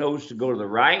asked his nose to go to the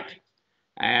right.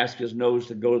 I asked his nose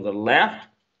to go to the left.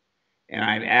 And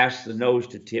I asked the nose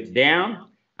to tip down.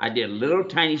 I did little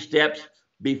tiny steps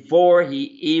before he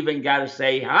even got to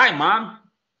say, "Hi, Mom."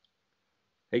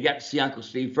 He got to see Uncle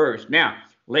Steve first. Now,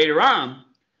 later on,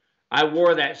 I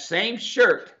wore that same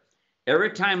shirt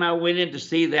every time I went in to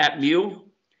see that mule,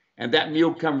 and that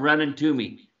mule come running to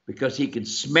me because he could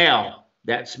smell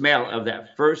that smell of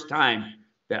that first time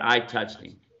that I touched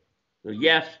him. So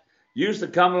yes, use the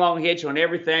come-along hitch on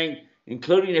everything,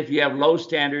 including if you have low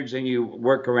standards and you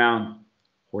work around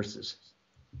horses.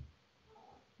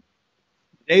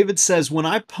 David says, when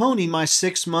I pony my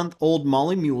 6-month-old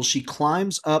Molly mule, she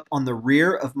climbs up on the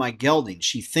rear of my gelding.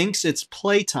 She thinks it's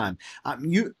playtime.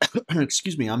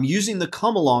 Excuse me, I'm using the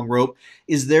come-along rope.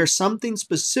 Is there something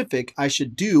specific I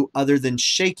should do other than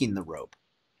shaking the rope?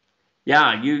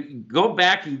 Yeah, you go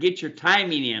back and get your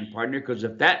timing in, partner, because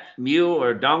if that mule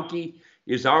or donkey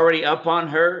is already up on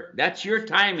her, that's your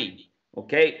timing,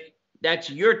 okay? That's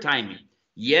your timing.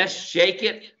 Yes, shake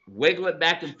it, wiggle it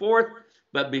back and forth,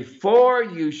 but before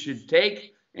you should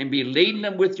take and be leading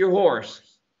them with your horse,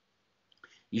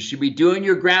 you should be doing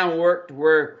your groundwork to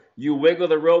where you wiggle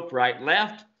the rope right,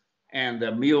 left, and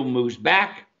the mule moves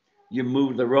back. You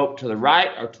move the rope to the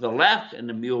right or to the left, and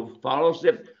the mule follows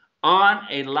it on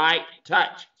a light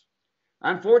touch.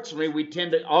 Unfortunately, we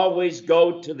tend to always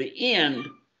go to the end,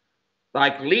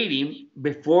 like leading,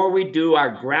 before we do our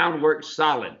groundwork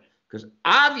solid. Because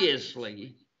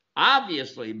obviously,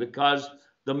 because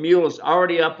the mule is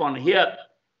already up on the hip,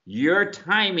 your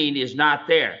timing is not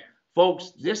there.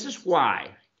 Folks, this is why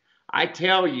I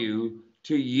tell you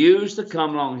to use the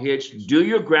come-along hitch, do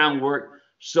your groundwork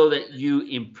so that you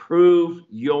improve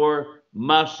your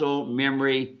muscle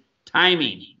memory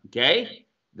timing, okay?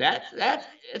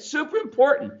 It's super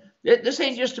important. This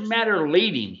ain't just a matter of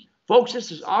leading. Folks,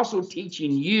 this is also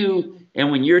teaching you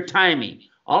and when you're timing.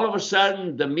 All of a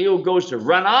sudden, the mule goes to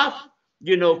run off,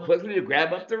 you know quickly to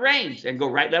grab up the reins and go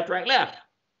right, left, right, left.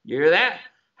 You hear that?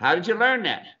 How did you learn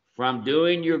that? From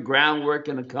doing your groundwork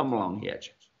in a come-along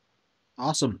hitch.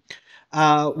 Awesome.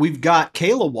 We've got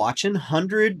Kayla watching,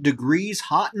 100 degrees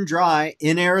hot and dry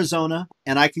in Arizona,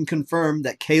 and I can confirm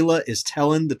that Kayla is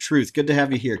telling the truth. Good to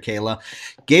have you here, Kayla.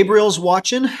 Gabriel's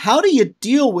watching. How do you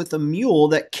deal with a mule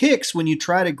that kicks when you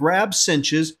try to grab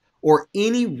cinches or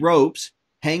any ropes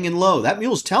hanging low? That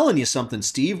mule's telling you something,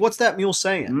 Steve. What's that mule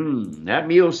saying? That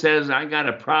mule says, I got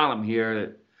a problem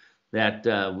here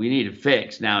that we need to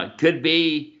fix. Now, it could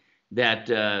be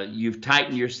that you've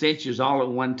tightened your cinches all at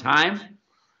one time.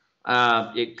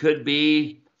 It could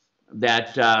be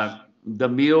that the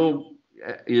mule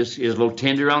is a little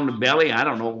tender on the belly. I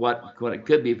don't know what it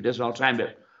could be if it does all the time,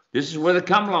 but this is where the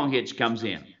come-along hitch comes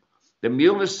in. The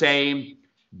mule is saying,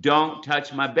 don't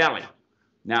touch my belly.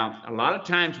 Now, a lot of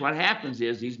times what happens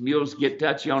is these mules get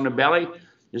touchy on the belly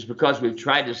is because we've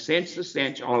tried to cinch the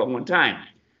cinch all at one time.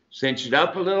 Cinch it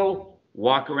up a little,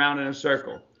 walk around in a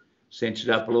circle. Cinch it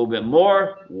up a little bit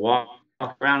more, walk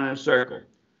around in a circle.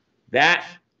 That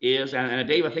is, and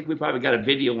Dave, I think we probably got a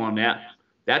video on that.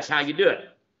 That's how you do it.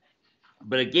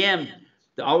 But again,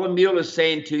 all the mule is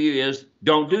saying to you is,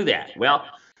 don't do that. Well,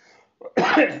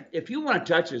 if you want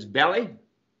to touch his belly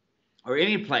or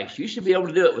any place, you should be able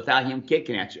to do it without him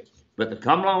kicking at you. Put the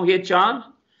come-along hitch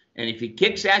on, and if he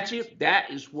kicks at you, that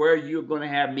is where you're going to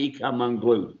have me come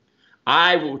unglued.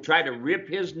 I will try to rip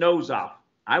his nose off.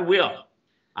 I will.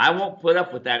 I won't put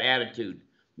up with that attitude.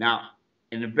 Now,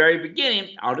 in the very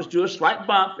beginning, I'll just do a slight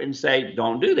bump and say,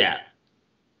 don't do that.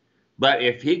 But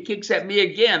if he kicks at me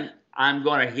again, I'm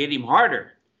going to hit him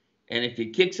harder. And if he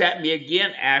kicks at me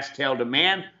again, ass tail to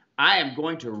man, I am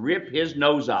going to rip his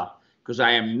nose off, because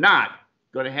I am not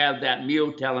going to have that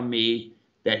mule telling me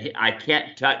that I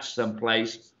can't touch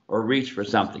someplace or reach for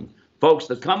something. Folks,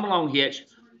 the come-along hitch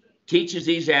teaches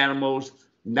these animals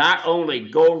not only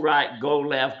go right, go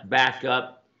left, back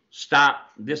up,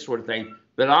 stop, this sort of thing,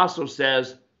 but also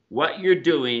says what you're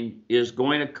doing is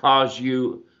going to cause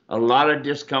you a lot of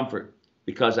discomfort,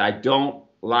 because I don't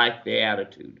like the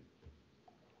attitude.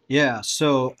 Yeah.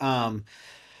 So,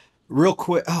 real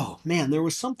quick. Oh man, there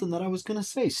was something that I was gonna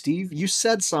say, Steve. You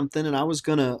said something, and I was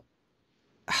gonna.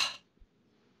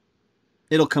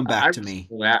 It'll come back I to me.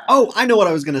 that. Oh, I know what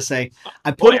I was gonna say.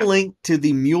 I Oh, put a yeah. link to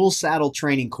the mule saddle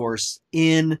training course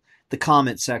in the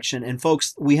comment section. And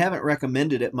folks, we haven't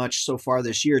recommended it much so far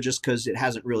this year just because it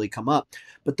hasn't really come up.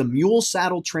 But the mule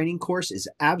saddle training course is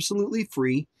absolutely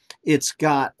free. It's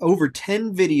got over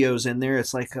 10 videos in there.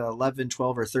 It's like 11,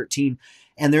 12, or 13.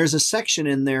 And there's a section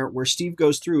in there where Steve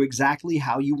goes through exactly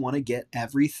how you want to get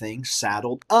everything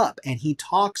saddled up. And he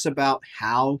talks about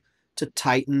how to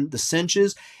tighten the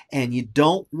cinches, and you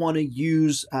don't want to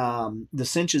use the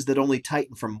cinches that only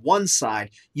tighten from one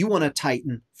side. You want to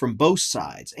tighten from both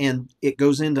sides, and it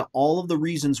goes into all of the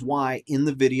reasons why in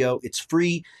the video. It's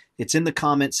free. It's in the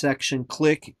comment section.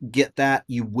 Click, get that.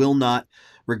 You will not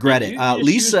regret Did it. you just use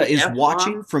Lisa the is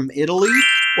watching F-bomb? from Italy.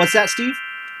 What's that, Steve?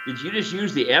 Did you just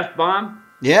use the F-bomb?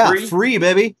 Yeah, Free? free,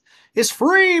 baby. It's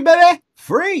free, baby.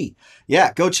 Free.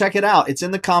 Yeah, go check it out. It's in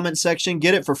the comment section.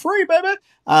 Get it for free, baby.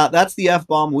 That's the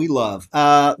F-bomb we love.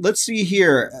 Let's see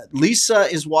here.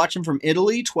 Lisa is watching from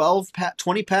Italy,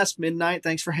 20 past midnight.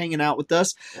 Thanks for hanging out with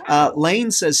us. Wow.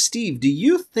 Lane says, Steve, do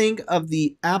you think of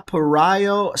the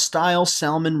Aparejo style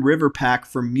salmon river pack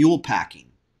for mule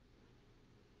packing?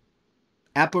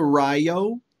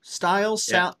 Aparejo style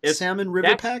Yeah, salmon river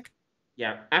that's pack?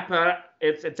 yeah.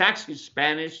 It's actually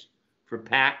Spanish for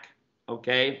pack.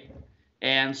 Okay.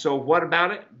 And so what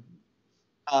about it?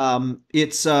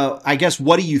 It's I guess,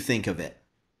 what do you think of it?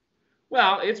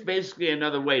 Well, it's basically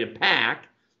another way to pack.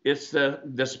 It's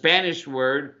the Spanish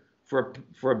word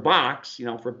for box,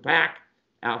 for pack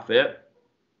outfit.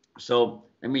 So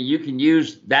I mean, you can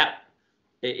use that.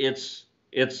 It's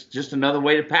just another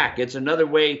way to pack. It's another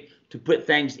way to put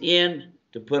things in,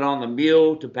 to put on the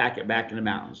mule, to pack it back in the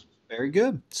mountains. Very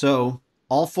good. So,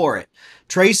 all for it.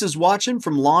 Trace is watching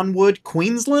from Longwood,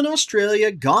 Queensland,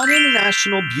 Australia. Gone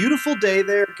International. Beautiful day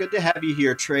there. Good to have you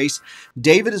here, Trace.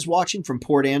 David is watching from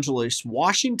Port Angeles,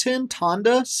 Washington.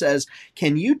 Tonda says,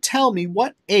 can you tell me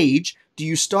what age do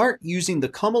you start using the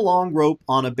come-along rope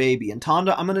on a baby? And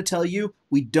Tonda, I'm going to tell you,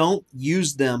 we don't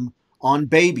use them on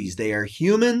babies. They are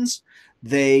humans.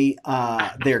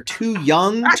 They're too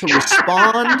young to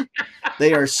respond.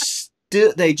 They are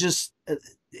still, they just,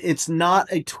 it's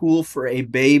not a tool for a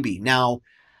baby. Now,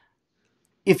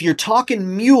 if you're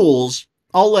talking mules,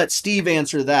 I'll let Steve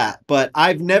answer that. But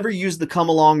I've never used the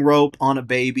come-along rope on a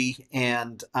baby,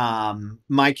 and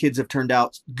my kids have turned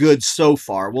out good so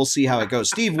far. We'll see how it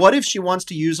goes. Steve, what if she wants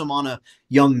to use them on a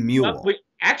young Well, mule?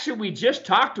 we just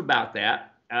talked about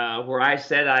that, where I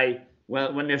said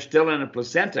when they're still in a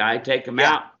placenta, I take them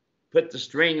Yeah. out, put the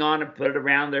string on it, put it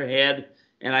around their head,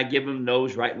 and I give them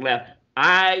nose right and left.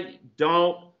 I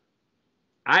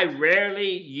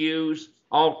rarely use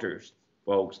halters,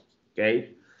 folks. Okay.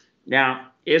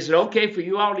 Now, is it okay for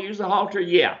you all to use a halter?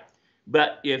 Yeah.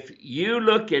 But if you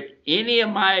look at any of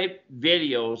my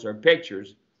videos or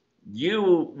pictures,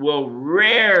 you will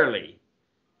rarely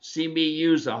see me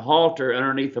use a halter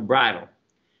underneath the bridle.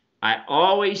 I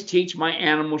always teach my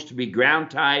animals to be ground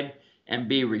tied and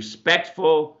be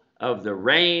respectful of the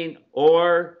rein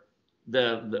or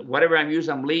the whatever I'm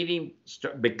using, I'm leading,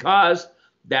 because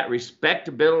that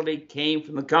respectability came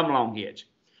from the come-along hitch.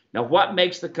 Now, what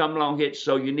makes the come-along hitch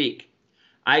so unique?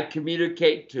 I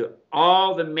communicate to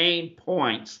all the main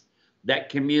points that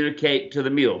communicate to the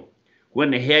mule.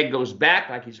 When the head goes back,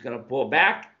 like he's going to pull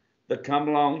back, the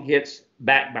come-along hits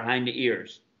back behind the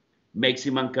ears, makes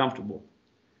him uncomfortable.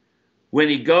 When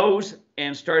he goes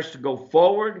and starts to go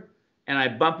forward and I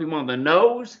bump him on the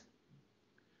nose,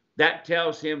 that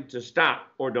tells him to stop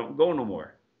or don't go no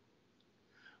more.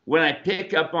 When I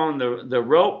pick up on the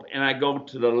rope and I go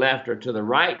to the left or to the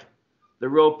right, the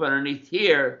rope underneath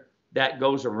here that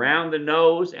goes around the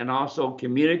nose and also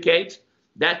communicates,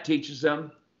 that teaches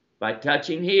them by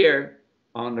touching here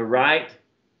on the right,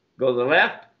 go to the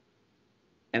left,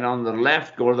 and on the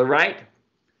left, go to the right.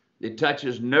 It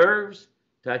touches nerves,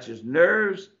 touches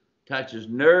nerves, touches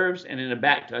nerves, and in the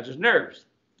back touches nerves,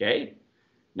 okay?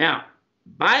 Now,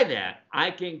 by that,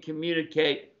 I can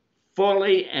communicate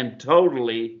fully and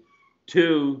totally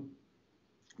to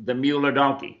the mule or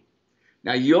donkey.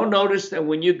 Now, you'll notice that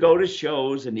when you go to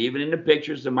shows, and even in the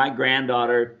pictures of my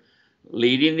granddaughter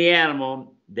leading the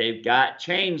animal, they've got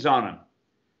chains on them.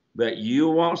 But you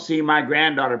won't see my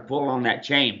granddaughter pull on that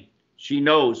chain. She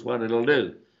knows what it'll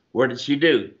do. What did she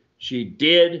do? She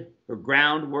did her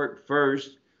groundwork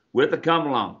first with a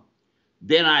come-along.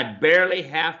 Then I barely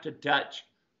have to touch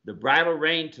the bridle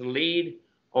rein to lead,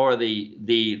 or or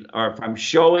if I'm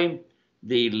showing,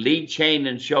 the lead chain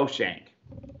and show shank.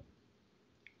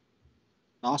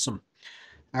 Awesome.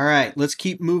 All right, let's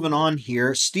keep moving on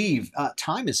here. Steve,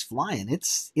 time is flying.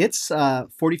 It's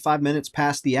 45 minutes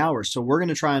past the hour, so we're going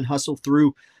to try and hustle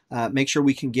through, make sure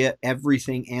we can get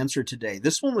everything answered today.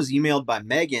 This one was emailed by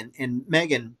Megan, and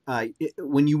Megan,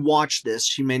 when you watch this,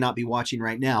 she may not be watching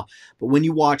right now, but when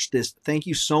you watch this, thank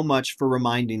you so much for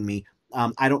reminding me.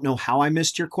 I don't know how I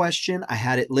missed your question. I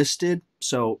had it listed,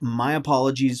 so my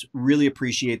apologies. Really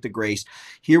appreciate the grace.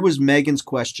 Here was Megan's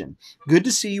question. Good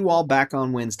to see you all back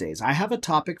on Wednesdays. I have a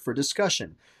topic for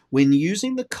discussion. When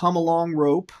using the come-along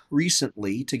rope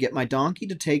recently to get my donkey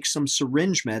to take some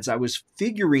syringe meds, I was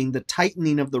figuring the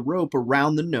tightening of the rope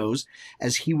around the nose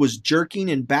as he was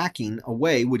jerking and backing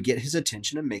away would get his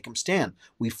attention and make him stand.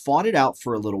 We fought it out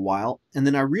for a little while, and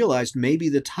then I realized maybe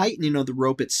the tightening of the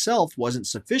rope itself wasn't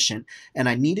sufficient, and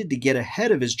I needed to get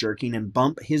ahead of his jerking and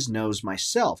bump his nose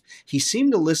myself. He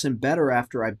seemed to listen better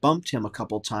after I bumped him a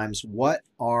couple times. What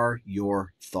are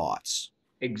your thoughts?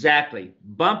 Exactly.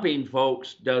 Bumping,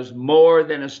 folks, does more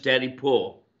than a steady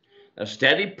pull. A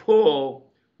steady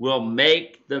pull will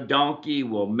make the donkey,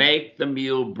 will make the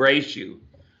mule brace you.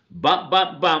 Bump,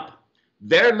 bump, bump.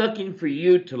 They're looking for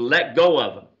you to let go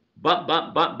of them. Bump,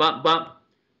 bump, bump, bump, bump.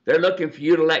 They're looking for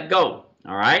you to let go.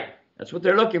 All right? That's what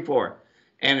they're looking for.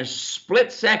 And a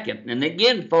split second. And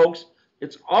again, folks,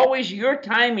 it's always your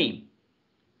timing.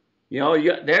 You know,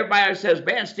 everybody says,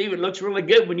 man, Steve, it looks really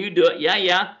good when you do it.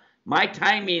 Yeah. My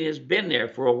timing has been there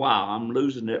for a while. I'm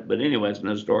losing it, but anyway, it's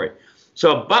another story.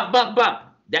 So bump, bump, bump.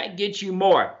 That gets you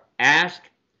more. Ask,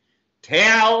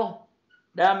 tell,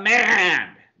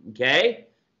 demand. Okay?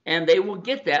 And they will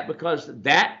get that because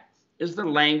that is the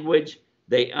language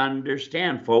they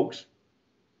understand, folks.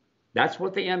 That's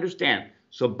what they understand.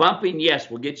 So bumping, yes,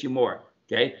 will get you more.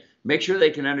 Okay? Make sure they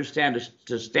can understand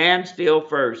to stand still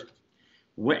first.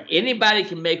 When anybody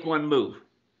can make one move,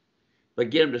 but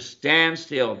get them to stand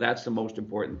still. That's the most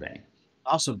important thing.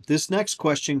 Awesome. This next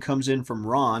question comes in from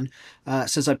Ron.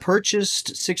 Says, I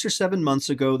purchased 6 or 7 months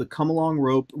ago the come-along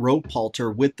rope halter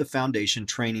with the foundation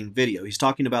training video. He's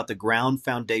talking about the ground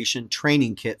foundation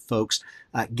training kit, folks.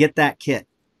 Get that kit.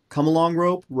 Come-along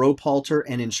rope halter,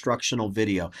 and instructional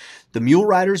video. The mule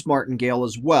rider's martingale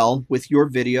as well, with your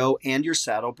video and your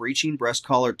saddle, breeching, breast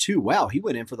collar too. Wow, he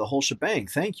went in for the whole shebang.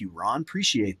 Thank you, Ron.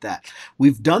 Appreciate that.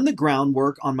 We've done the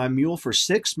groundwork on my mule for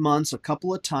 6 months, a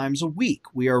couple of times a week.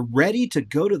 We are ready to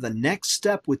go to the next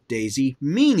step with Daisy,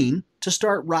 meaning to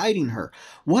start riding her.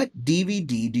 What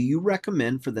DVD do you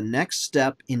recommend for the next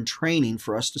step in training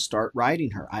for us to start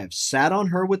riding her? I have sat on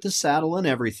her with the saddle and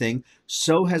everything.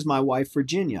 So has my wife,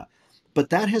 Virginia. But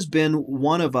that has been with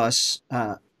one of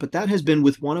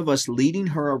us leading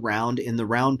her around in the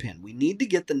round pen. We need to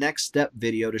get the next step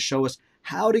video to show us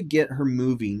how to get her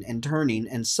moving and turning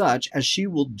and such, as she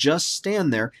will just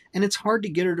stand there, and it's hard to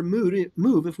get her to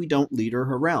move if we don't lead her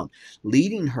around.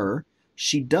 Leading her,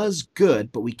 she does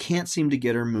good, but we can't seem to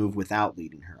get her move without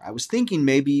leading her. I was thinking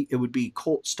maybe it would be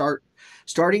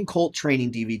starting colt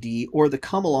training DVD, or the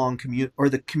come-along or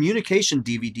the communication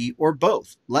DVD, or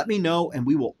both. Let me know, and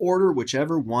we will order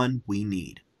whichever one we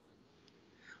need.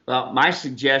 Well, my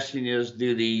suggestion is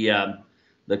do the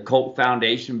Colt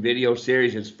Foundation video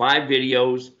series. It's 5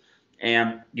 videos,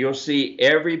 and you'll see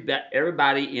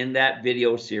everybody in that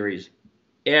video series.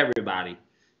 Everybody.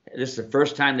 This is the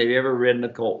first time they've ever ridden a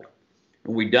colt.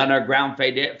 And we've done our ground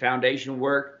foundation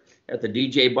work. at the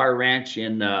DJ Bar Ranch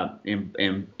in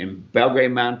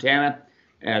Belgrade, Montana,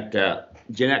 at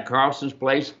Jeanette Carlson's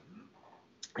place,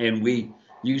 and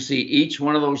you see each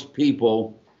one of those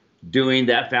people doing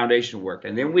that foundation work.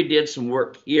 And then we did some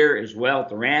work here as well at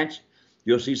the ranch.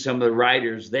 You'll see some of the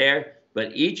riders there,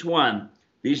 but each one,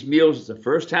 these mules, is the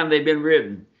first time they've been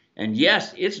ridden. And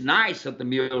yes, it's nice that the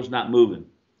mule's not moving.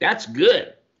 That's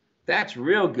good. That's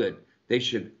real good. They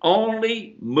should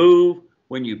only move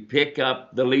when you pick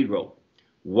up the lead rope.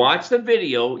 Watch the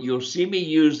video. You'll see me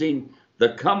using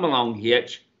the come-along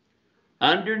hitch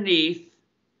underneath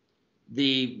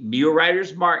the mule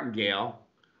rider's martingale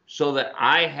so that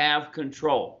I have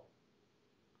control.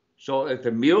 So if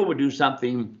the mule would do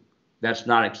something that's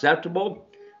not acceptable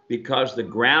because the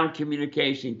ground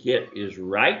communication kit is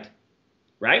right,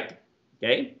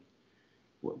 okay?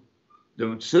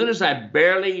 As soon as I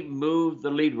barely move the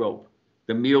lead rope,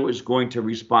 the mule is going to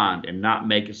respond and not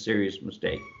make a serious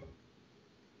mistake.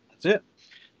 That's it.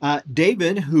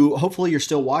 David, who hopefully you're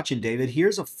still watching, David,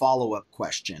 here's a follow-up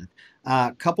question.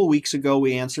 A couple weeks ago,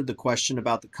 we answered the question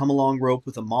about the come-along rope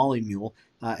with a Molly mule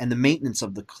and the maintenance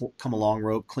of the come-along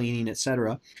rope, cleaning,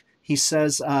 etc. He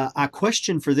says, a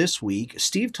question for this week.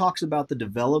 Steve talks about the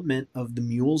development of the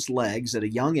mule's legs at a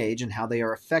young age and how they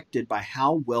are affected by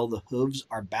how well the hooves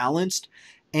are balanced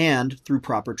and through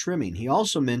proper trimming. He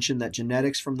also mentioned that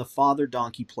genetics from the father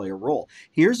donkey play a role.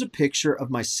 Here's a picture of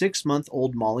my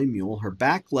 6-month-old Molly mule. Her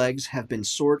back legs have been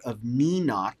sort of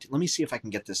knee-knocked. Let me see if I can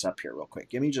get this up here real quick.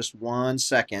 Give me just 1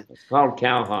 second. It's called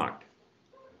cowhocked.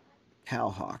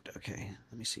 Cowhocked. Okay,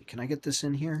 let me see. Can I get this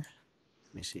in here?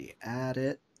 Let me see. Add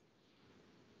it.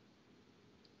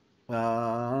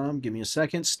 Give me a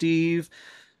second, Steve.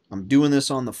 I'm doing this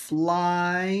on the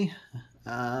fly.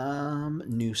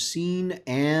 New scene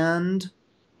and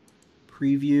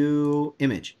preview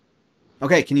image.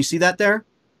 Okay, can you see that there?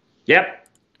 Yep.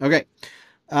 Okay.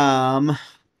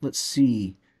 Let's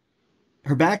see.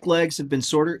 Her back legs have been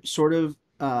sort of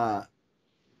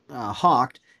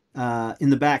hawked in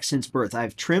the back since birth.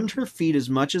 I've trimmed her feet as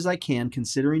much as I can,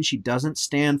 considering she doesn't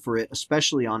stand for it,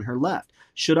 especially on her left.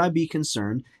 Should I be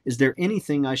concerned? Is there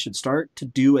anything I should start to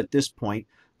do at this point?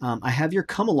 I have your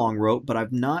come-along rope, but I'm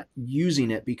not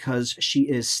using it because she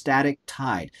is static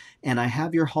tied. And I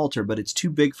have your halter, but it's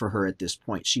too big for her at this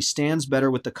point. She stands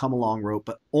better with the come-along rope,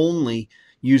 but only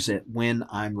use it when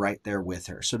I'm right there with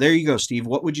her. So there you go, Steve.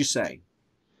 What would you say?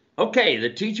 Okay, the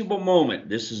teachable moment.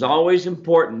 This is always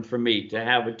important for me to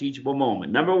have a teachable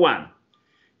moment. Number one,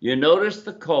 you notice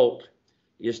the colt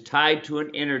is tied to an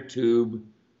inner tube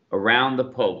around the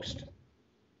post.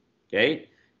 Okay,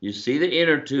 you see the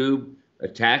inner tube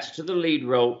attached to the lead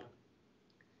rope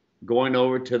going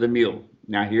over to the mule.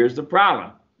 Now here's the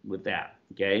problem with that,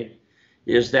 okay,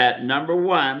 is that number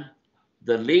one,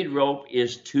 the lead rope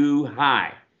is too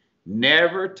high.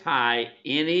 Never tie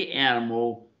any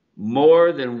animal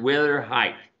more than wither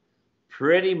height.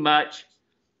 Pretty much,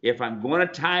 if I'm going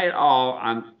to tie it all,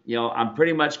 I'm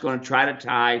pretty much going to try to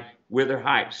tie wither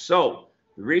height. So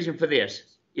the reason for this,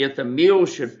 if the mule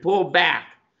should pull back,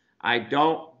 I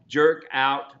don't jerk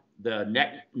out the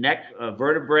neck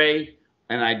vertebrae,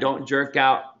 and I don't jerk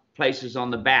out places on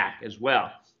the back as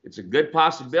well. It's a good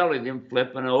possibility of them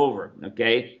flipping over,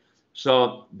 okay?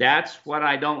 So that's what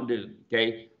I don't do,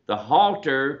 okay? The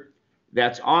halter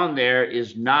that's on there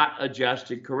is not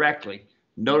adjusted correctly.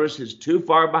 Notice it's too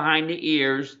far behind the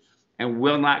ears and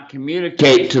will not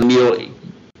communicate to the mule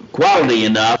quality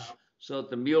enough so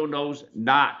that the mule knows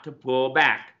not to pull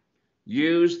back.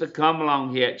 Use the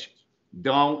come-along hitch.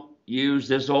 Don't use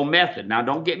this old method. Now,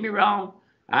 don't get me wrong.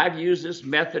 I've used this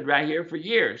method right here for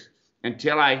years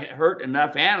until I hurt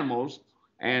enough animals,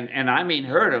 and I mean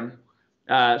hurt them,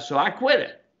 so I quit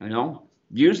it,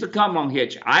 Use the come-along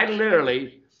hitch. I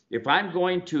literally, if I'm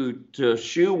going to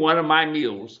shoe one of my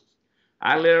mules,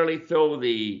 I literally throw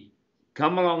the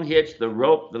come-along hitch, the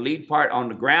rope, the lead part on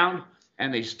the ground,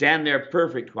 and they stand there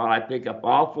perfect while I pick up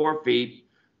all 4 feet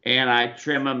and I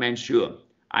trim them and shoe them.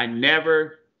 I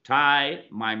never tie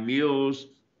my mules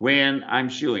when I'm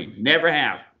shoeing. Never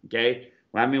have, okay?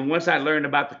 Well, I mean, once I learned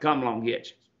about the come-along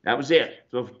hitch, that was it.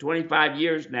 So for 25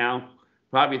 years now,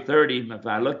 probably 30 if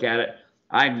I look at it,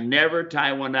 I never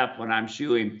tie one up when I'm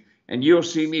shoeing. And you'll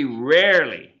see me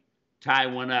rarely tie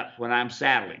one up when I'm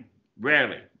saddling.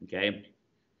 Rarely, okay?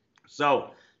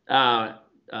 So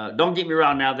don't get me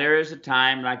wrong. Now, there is a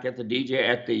time, like at the DJ,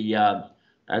 at the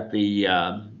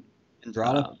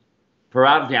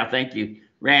Parada, yeah, thank you,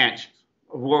 ranch,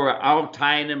 where we're all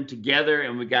tying them together,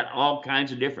 and we got all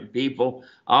kinds of different people,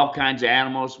 all kinds of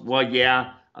animals. Well,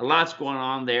 yeah, a lot's going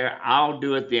on there. I'll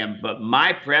do it then. But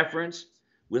my preference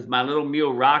with my little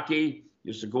mule Rocky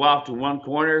is to go off to one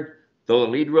corner, throw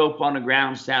the lead rope on the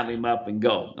ground, saddle him up, and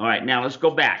go. All right, now let's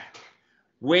go back.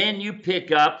 When you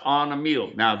pick up on a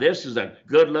mule, now this is a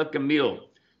good-looking mule.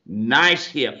 Nice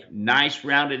hip, nice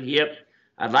rounded hip.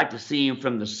 I'd like to see him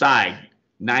from the side.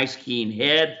 Nice keen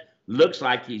head. Looks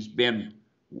like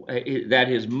that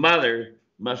his mother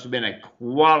must have been a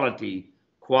quality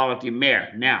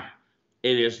mare. Now,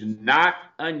 it is not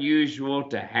unusual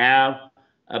to have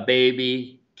a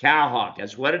baby cowhawk.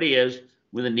 That's what it is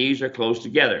when the knees are close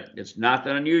together. It's not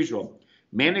that unusual.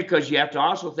 Mainly because you have to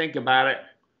also think about it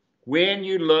when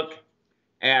you look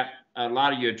at a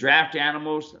lot of your draft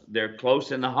animals, they're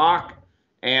close in the hock,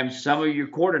 and some of your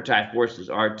quarter type horses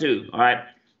are too. All right.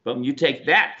 But when you take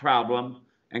that problem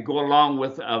and go along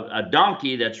with a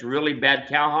donkey that's really bad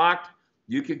cowhawk,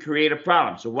 you could create a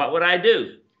problem. So what would I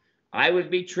do? I would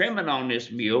be trimming on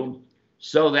this mule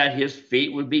so that his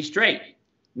feet would be straight.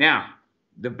 Now,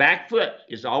 the back foot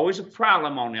is always a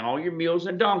problem on all your mules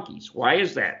and donkeys. Why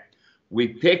is that? We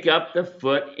pick up the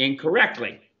foot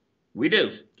incorrectly. We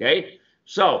do, okay?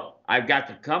 So I've got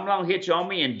the come-along hitch on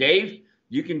me, and Dave,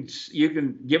 you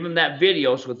can give them that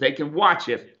video so they can watch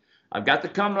it. I've got the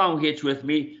come-along hitch with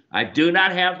me. I do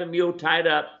not have the mule tied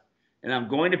up, and I'm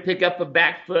going to pick up a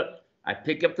back foot. I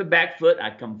pick up the back foot. I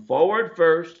come forward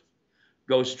first,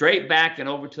 go straight back and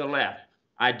over to the left.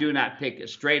 I do not pick it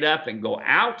straight up and go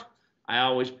out. I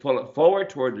always pull it forward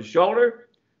toward the shoulder,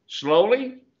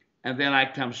 slowly, and then I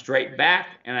come straight back,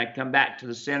 and I come back to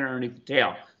the center underneath the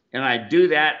tail. And I do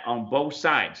that on both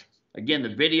sides. Again,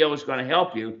 the video is going to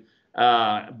help you,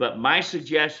 but my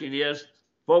suggestion is,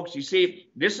 folks, you see,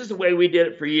 this is the way we did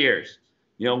it for years.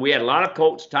 You know, we had a lot of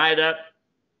colts tied up,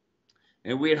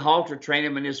 and we'd halter train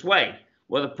them in this way.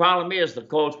 Well, the problem is the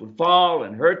colts would fall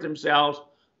and hurt themselves,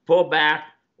 pull back.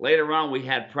 Later on, we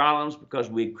had problems because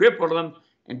we crippled them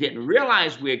and didn't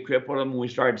realize we had crippled them when we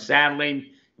started saddling,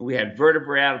 and we had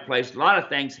vertebrae out of place. A lot of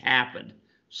things happened.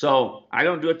 So I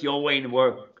don't do it the old way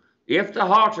anymore. If the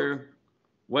halter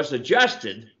was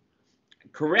adjusted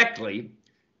correctly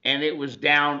and it was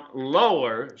down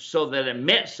lower so that it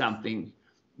meant something,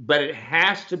 but it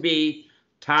has to be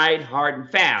tied hard and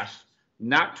fast,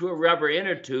 not to a rubber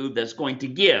inner tube that's going to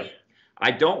give.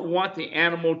 I don't want the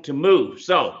animal to move.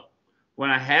 So when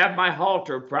I have my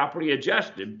halter properly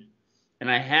adjusted and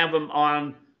I have them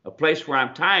on a place where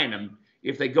I'm tying them,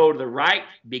 if they go to the right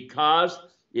because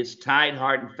it's tied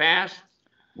hard and fast,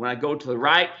 when I go to the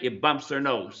right, it bumps their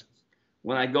nose.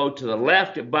 When I go to the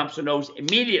left, it bumps their nose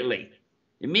immediately.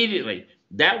 Immediately.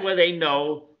 That way they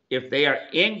know if they are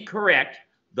incorrect,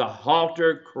 the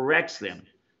halter corrects them.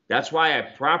 That's why I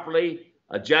properly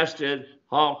adjusted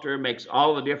halter makes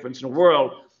all the difference in the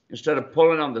world. Instead of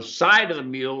pulling on the side of the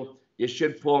mule, you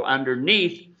should pull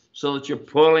underneath so that you're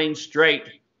pulling straight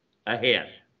ahead.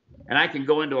 And I can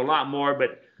go into a lot more,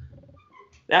 but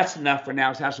that's enough for now.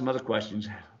 Let's have some other questions.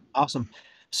 Awesome.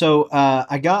 So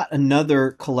I got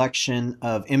another collection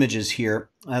of images here.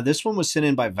 This one was sent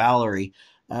in by Valerie.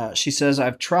 She says,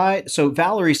 I've tried. So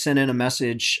Valerie sent in a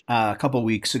message a couple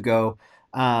weeks ago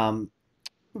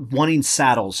wanting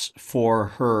saddles for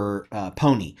her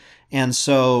pony. And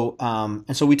so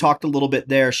we talked a little bit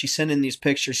there. She sent in these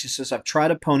pictures. She says, I've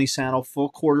tried a pony saddle, full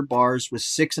quarter bars with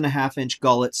 6.5-inch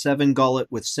gullet, 7 gullet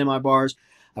with semi bars.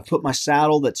 I've put my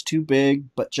saddle that's too big,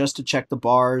 but just to check the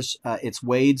bars, it's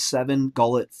weighed 7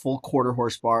 gullet, full quarter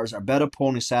horse bars. I bet a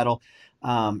pony saddle.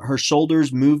 Her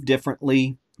shoulders move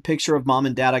differently. Picture of mom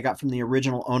and dad I got from the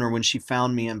original owner when she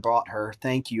found me and brought her.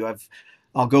 Thank you.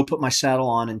 I'll go put my saddle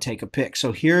on and take a pic.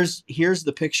 So here's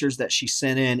the pictures that she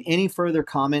sent in. Any further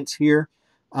comments here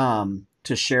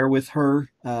to share with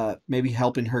her, maybe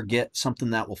helping her get something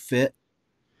that will fit?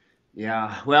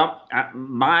 Yeah, well,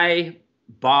 my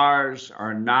bars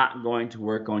are not going to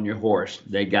work on your horse.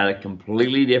 They got a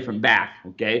completely different back,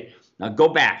 okay? Now go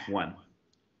back one.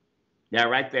 Yeah,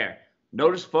 right there.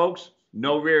 Notice, folks,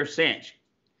 no rear cinch.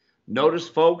 Notice,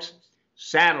 folks,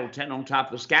 saddle tendon on top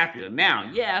of the scapula. Now,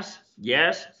 yes,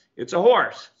 it's a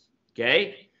horse,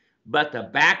 okay? But the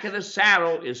back of the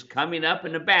saddle is coming up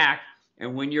in the back,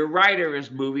 and when your rider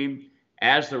is moving,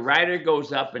 as the rider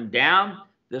goes up and down,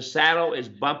 the saddle is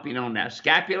bumping on that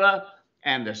scapula,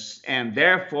 and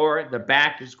therefore the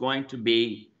back is going to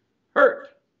be hurt.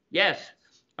 Yes,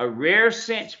 a rear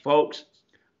cinch, folks,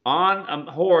 on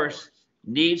a horse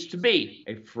needs to be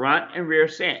a front and rear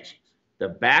cinch. The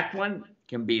back one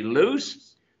can be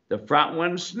loose, the front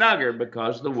one snugger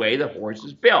because of the way the horse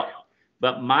is built.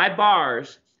 But my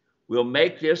bars will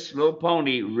make this little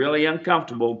pony really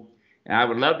uncomfortable, and I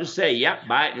would love to say, yep,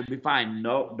 buy it, it'll be fine.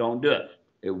 No, don't do it.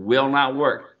 It will not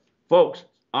work. Folks,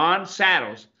 on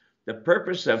saddles, the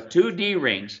purpose of 2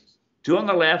 D-rings, 2 on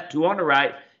the left, 2 on the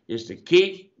right, is to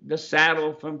keep the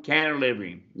saddle from Canada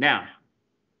Living. Now,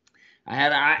 I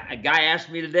had a guy ask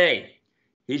me today.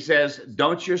 He says,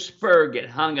 "Don't your spur get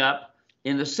hung up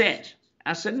in the cinch?"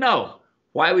 I said, "No.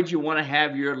 Why would you want to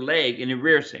have your leg in the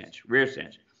rear cinch? Rear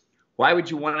cinch. Why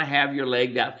would you want to have your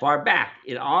leg that far back?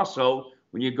 It also,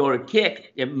 when you go to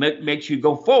kick, it makes you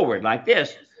go forward like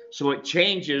this. So it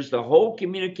changes the whole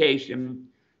communication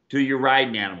to your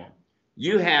riding animal.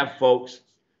 You have, folks,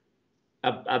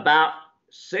 about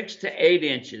 6 to 8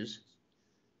 inches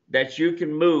that you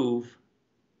can move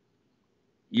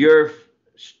your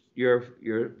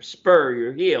spur,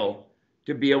 your heel,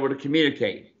 to be able to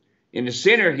communicate. In the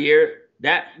center here,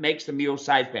 that makes the mule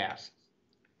side pass.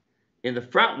 In the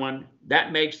front one,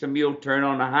 that makes the mule turn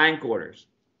on the hindquarters.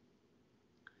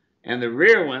 And the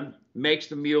rear one makes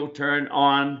the mule turn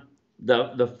on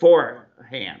the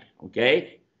forehand,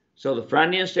 okay? So the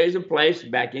front end stays in place, the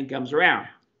back end comes around.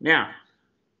 Now,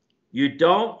 you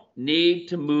don't need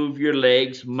to move your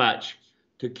legs much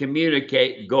to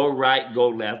communicate, go right, go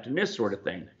left, and this sort of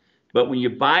thing. But when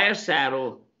you buy a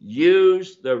saddle,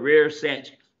 use the rear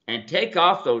cinch and take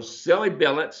off those silly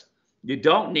billets. You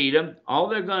don't need them. All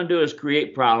they're going to do is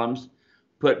create problems.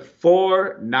 Put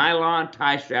 4 nylon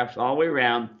tie straps all the way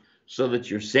around so that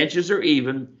your cinches are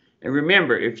even. And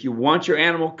remember, if you want your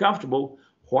animal comfortable,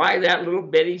 why that little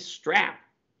bitty strap?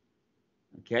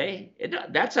 Okay?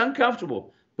 That's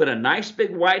uncomfortable. Put a nice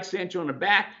big wide cinch on the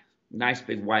back, nice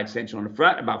big wide cinch on the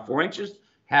front, about 4 inches.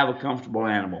 Have a comfortable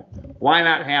animal. Why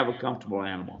not have a comfortable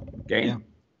animal? Okay?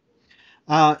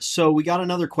 Yeah. So we got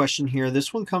another question here.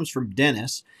 This one comes from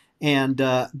Dennis. And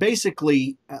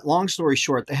basically, long story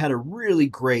short, they had a really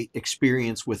great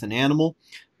experience with an animal,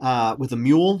 with a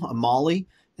mule, a Molly.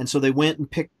 And so they went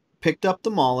and picked up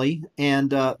the Molly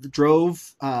and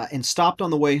drove and stopped on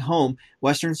the way home,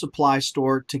 Western Supply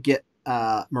Store, to get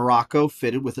Morocco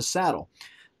fitted with a saddle.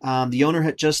 The owner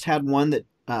had just had one that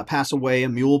pass away, a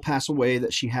mule pass away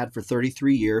that she had for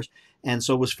 33 years, and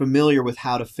so was familiar with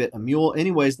how to fit a mule.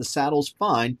 Anyways, the saddle's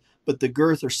fine, but the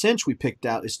girth or cinch we picked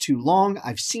out is too long.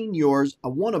 I've seen yours. I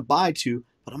want to buy two,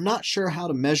 but I'm not sure how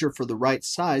to measure for the right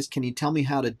size. Can you tell me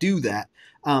how to do that?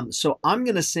 So I'm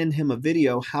going to send him a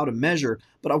video how to measure,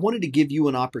 but I wanted to give you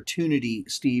an opportunity,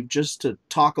 Steve, just to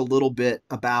talk a little bit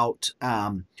about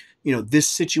this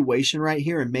situation right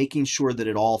here and making sure that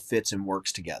it all fits and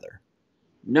works together.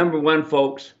 Number one,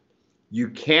 folks, you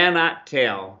cannot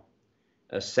tell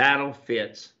a saddle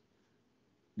fits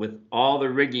with all the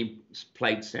rigging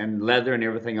plates and leather and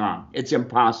everything on. It's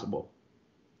impossible.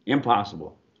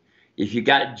 Impossible. If you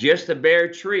got just a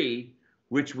bare tree,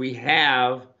 which we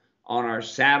have on our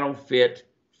saddle fit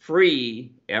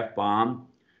free F-bomb,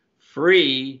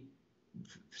 free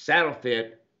saddle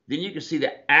fit, then you can see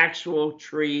the actual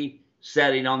tree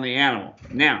setting on the animal.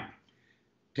 Now,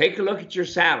 take a look at your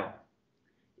saddle.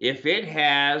 If it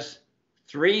has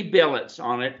 3 billets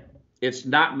on it, it's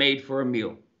not made for a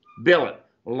mule. Billet,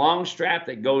 a long strap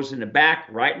that goes in the back,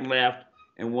 right and left,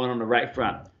 and one on the right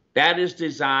front. That is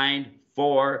designed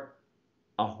for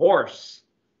a horse,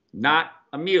 not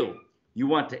a mule. You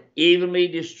want to evenly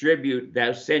distribute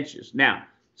those cinches. Now,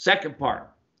 second part,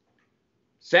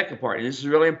 and this is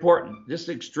really important. This is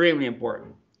extremely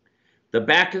important. The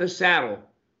back of the saddle,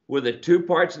 where the 2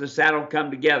 parts of the saddle come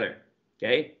together,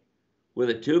 okay? Where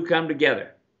the 2 come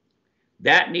together,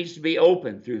 that needs to be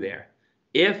open through there.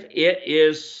 If it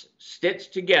is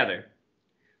stitched together,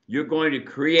 you're going to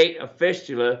create a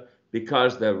fistula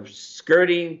because the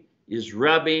skirting is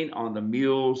rubbing on the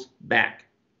mule's back.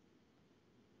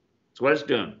 That's what it's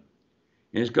doing.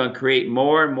 And it's going to create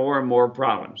more and more and more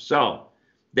problems. So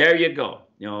there you go.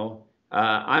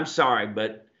 I'm sorry,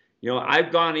 but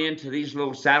I've gone into these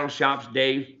little saddle shops,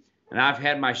 Dave, and I've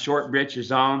had my short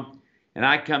breeches on, and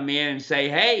I come in and say,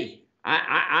 "Hey,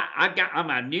 I'm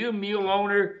a new mule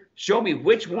owner. Show me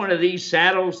which one of these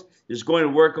saddles is going to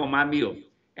work on my mule."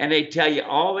 And they tell you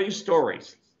all these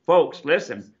stories. Folks,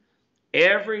 listen,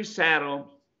 every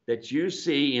saddle that you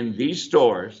see in these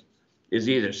stores is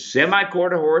either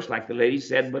semi-quarter horse, like the lady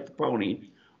said with the pony,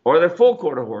 or they're full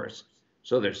quarter horse.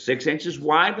 So they're 6 inches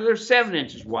wide or they're 7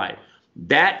 inches wide.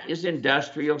 That is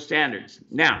industrial standards.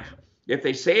 Now, if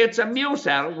they say it's a mule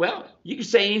saddle, well, you can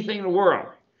say anything in the world.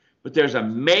 But there's a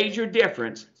major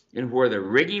difference in where the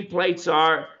rigging plates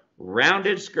are,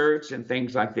 rounded skirts, and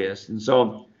things like this. And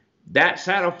so that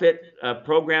saddle fit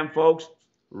program, folks,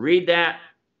 read that,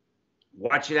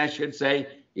 watch it, I should say.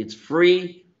 It's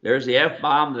free. There's the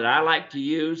F-bomb that I like to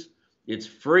use. It's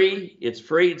free. It's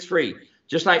free. It's free.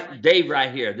 Just like Dave right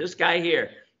here, this guy here,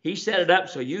 he set it up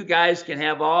so you guys can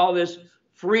have all this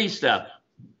free stuff.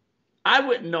 I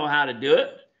wouldn't know how to do it,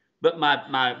 but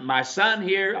my son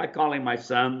here, I call him my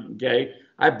son, okay?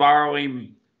 I borrow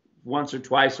him once or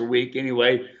twice a week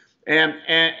anyway. And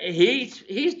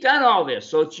he's done all this.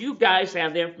 So it's you guys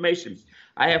have the information.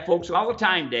 I have folks all the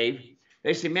time, Dave.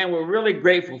 They say, man, we're really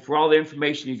grateful for all the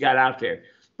information you got out there.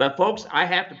 But folks, I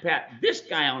have to pat this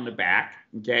guy on the back,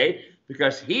 okay,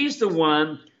 because he's the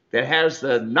one that has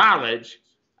the knowledge.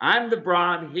 I'm the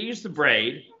brawn, he's the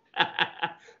braid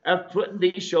of putting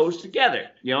these shows together,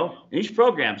 these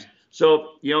programs.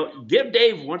 So, give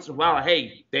Dave once in a while,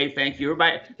 hey, Dave, thank you.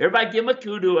 Everybody give him a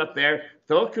kudo up there.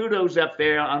 Throw kudos up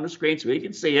there on the screen so he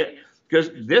can see it, because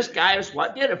this guy is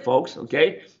what did it, folks,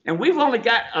 okay? And we've only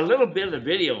got a little bit of the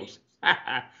videos.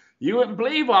 You wouldn't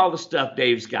believe all the stuff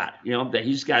Dave's got, that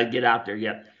he's got to get out there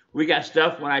yet. We got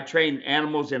stuff when I train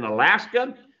animals in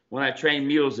Alaska, when I train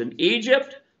mules in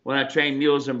Egypt, when I train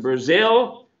mules in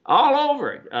Brazil, all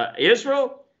over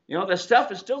Israel. The stuff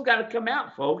has still got to come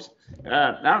out, folks.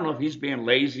 I don't know if he's being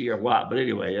lazy or what, but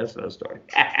anyway, that's another story.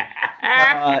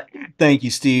 Thank you,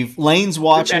 Steve. Lane's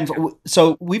watching.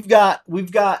 So we're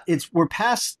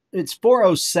past, it's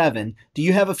 4:07. Do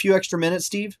you have a few extra minutes,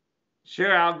 Steve?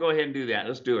 Sure, I'll go ahead and do that.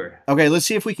 Let's do her. Okay, let's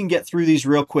see if we can get through these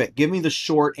real quick. Give me the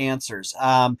short answers.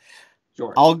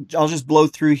 Sure. I'll just blow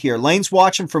through here. Lane's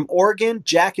watching from Oregon.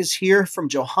 Jack is here from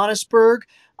Johannesburg.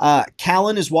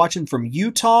 Callan is watching from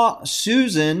Utah.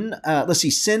 Susan,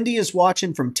 Cindy is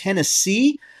watching from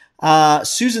Tennessee.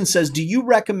 Susan says, do you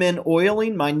recommend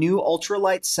oiling my new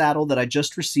ultralight saddle that I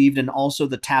just received, and also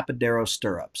the Tapadero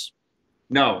stirrups?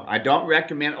 No, I don't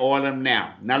recommend oiling them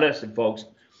now. Now listen, folks.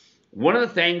 One of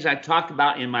the things I talked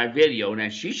about in my video, now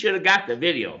she should have got the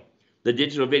video, the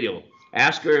digital video.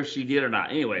 Ask her if she did or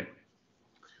not. Anyway,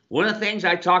 one of the things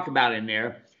I talk about in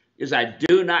there is I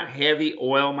do not heavy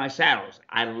oil my saddles.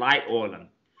 I light oil them.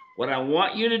 What I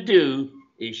want you to do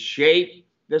is shape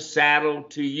the saddle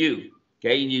to you.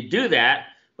 Okay, and you do that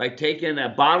by taking a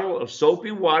bottle of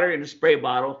soapy water in a spray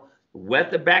bottle, wet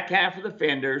the back half of the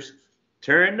fenders,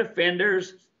 turn the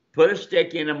fenders, put a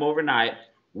stick in them overnight,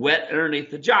 wet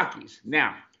underneath the jockeys.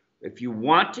 Now, if you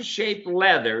want to shape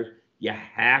leather, you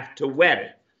have to wet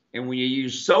it. And when you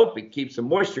use soap, it keeps the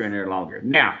moisture in there longer.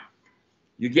 Now,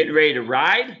 you're getting ready to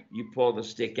ride, you pull the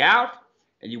stick out,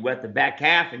 and you wet the back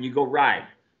half, and you go ride.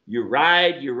 You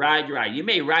ride, you ride, you ride. You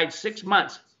may ride 6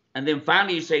 months, and then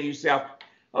finally you say to yourself,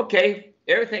 okay,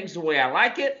 everything's the way I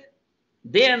like it.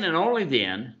 Then and only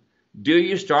then do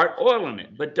you start oiling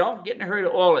it. But don't get in a hurry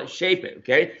to oil it, shape it,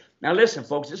 okay? Now listen,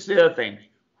 folks, this is the other thing.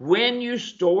 When you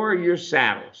store your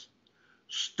saddles,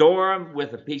 store them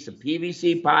with a piece of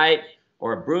PVC pipe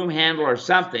or a broom handle or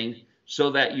something so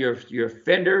that your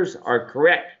fenders are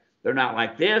correct. They're not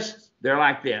like this, they're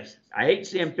like this. I hate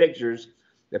seeing pictures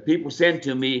that people send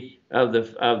to me of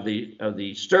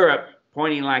the stirrup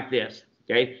pointing like this,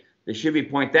 okay? They should be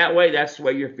pointed that way. That's the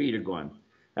way your feet are going.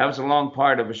 That was a long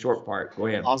part of a short part. Go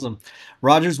ahead. Awesome.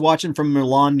 Roger's watching from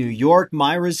Milan, New York.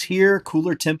 Myra's here.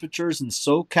 Cooler temperatures in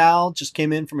SoCal. Just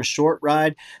came in from a short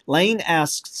ride. Lane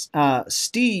asks,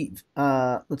 Steve,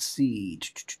 let's see.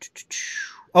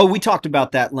 Oh, we talked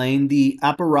about that, Lane. The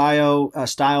Aparejo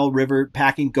style river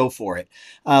packing. Go for it.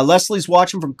 Leslie's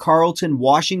watching from Carlton,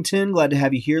 Washington. Glad to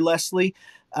have you here, Leslie.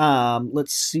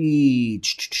 Let's see.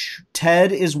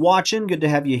 Ted is watching. Good to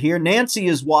have you here. Nancy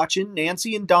is watching.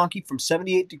 Nancy and Donkey from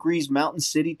 78 Degrees Mountain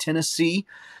City, Tennessee.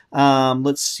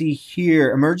 Let's see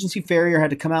here. Emergency Farrier had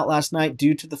to come out last night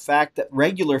due to the fact that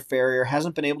regular Farrier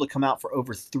hasn't been able to come out for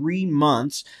over 3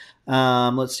 months.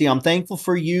 Let's see. I'm thankful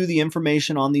for you, the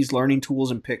information on these learning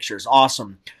tools and pictures.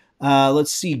 Awesome.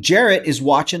 Let's see. Jarrett is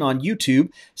watching on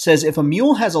YouTube. Says, if a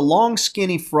mule has a long,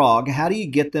 skinny frog, how do you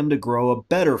get them to grow a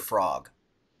better frog?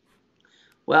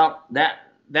 Well,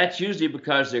 that's usually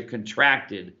because they're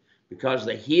contracted, because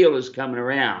the heel is coming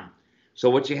around. So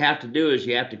what you have to do is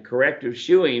you have to corrective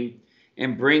shoe him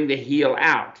and bring the heel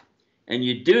out. And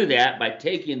you do that by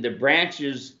taking the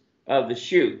branches of the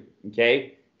shoe,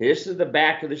 okay? This is the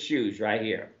back of the shoes right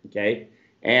here, okay?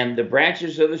 And the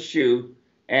branches of the shoe,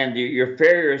 and your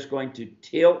farrier is going to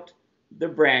tilt the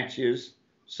branches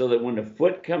so that when the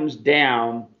foot comes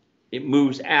down, it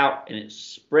moves out and it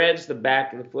spreads the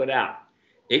back of the foot out.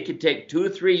 It could take 2 or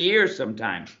 3 years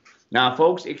sometimes. Now,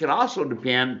 folks, it can also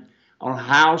depend on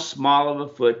how small of a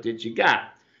foot that you got.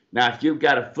 Now, if you've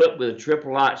got a foot with a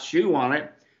triple-aught shoe on it,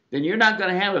 then you're not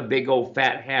going to have a big old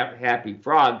fat happy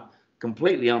frog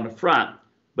completely on the front,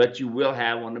 but you will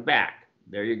have on the back.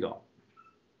 There you go.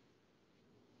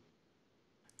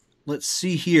 Let's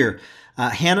see here.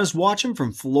 Hannah's watching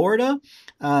from Florida.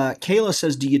 Kayla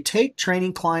says, do you take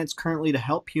training clients currently to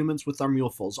help humans with our mule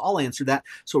foals? I'll answer that.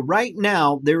 So right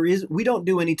now, we don't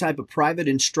do any type of private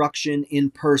instruction in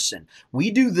person. We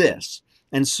do this.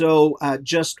 And so,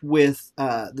 just with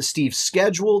the Steve's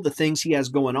schedule, the things he has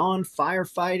going on,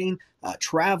 firefighting,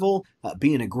 travel,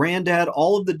 being a granddad,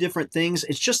 all of the different things,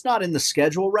 it's just not in the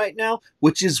schedule right now,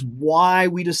 which is why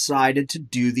we decided to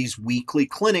do these weekly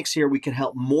clinics here. We can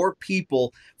help more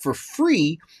people for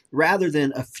free rather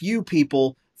than a few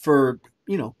people for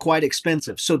quite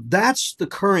expensive. So that's the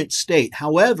current state.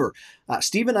 However,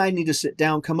 Steve and I need to sit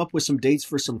down, come up with some dates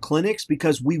for some clinics,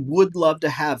 because we would love to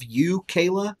have you,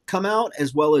 Kayla, come out,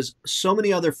 as well as so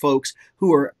many other folks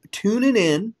who are tuning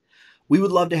in. We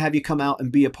would love to have you come out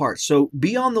and be a part. So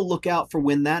be on the lookout for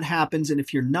when that happens. And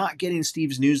if you're not getting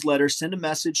Steve's newsletter, send a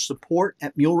message,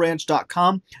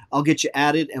 support@muleranch.com. I'll get you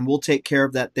added and we'll take care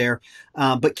of that there.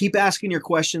 But keep asking your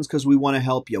questions because we want to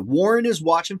help you. Warren is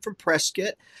watching from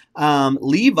Prescott.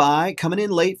 Levi coming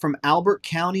in late from Albert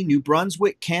County, New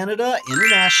Brunswick, Canada,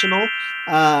 International.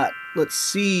 Let's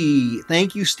see.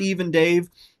 Thank you, Steve and Dave,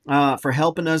 for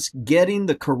helping us getting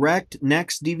the correct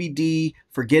next DVD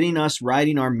for getting us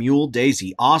riding our mule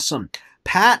Daisy. Awesome.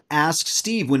 Pat asks,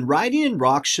 Steve, when riding in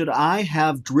rocks, should I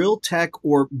have Drill Tech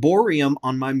or Boreum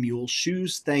on my mule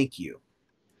shoes? Thank you.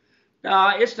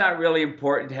 It's not really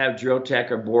important to have Drill Tech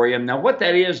or Boreum. Now, what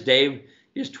that is, Dave,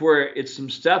 is to where it's some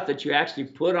stuff that you actually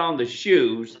put on the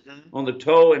shoes, on the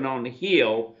toe and on the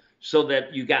heel, so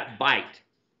that you got bite.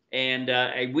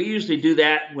 And we usually do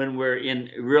that when we're in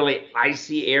really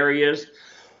icy areas,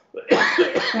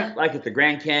 like at the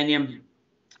Grand Canyon.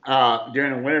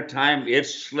 During the wintertime,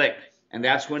 it's slick, and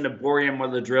that's when the Boreum or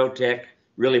the Drill Tech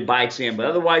really bites in. But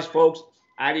otherwise, folks,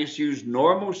 I just use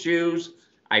normal shoes.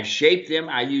 I shape them.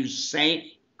 I use St.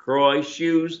 Croix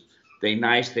shoes. They're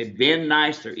nice. They bend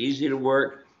nice. They're easy to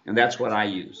work, and that's what I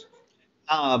use.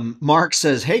 Mark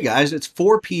says, hey guys, it's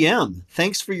 4 p.m.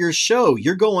 Thanks for your show.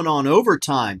 You're going on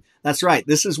overtime. That's right.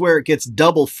 This is where it gets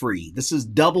double free. This is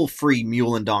double free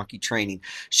mule and donkey training.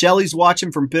 Shelly's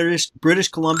watching from British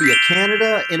Columbia,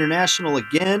 Canada, international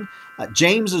again.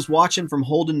 James is watching from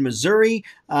Holden, Missouri.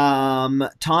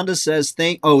 Tonda says,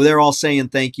 they're all saying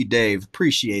thank you, Dave.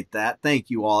 Appreciate that. Thank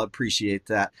you all. Appreciate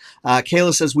that.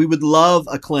 Kayla says, we would love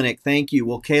a clinic. Thank you.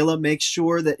 Well, Kayla, make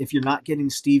sure that if you're not getting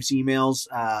Steve's emails,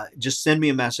 just send me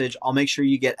a message. I'll make sure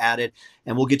you get added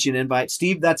and we'll get you an invite.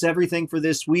 Steve, that's everything for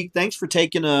this week. Thanks for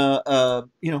taking a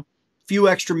few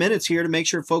extra minutes here to make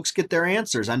sure folks get their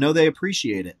answers. I know they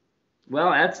appreciate it.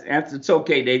 Well, it's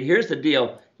okay, Dave. Here's the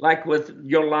deal. Like with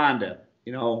Yolanda,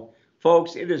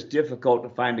 folks, it is difficult to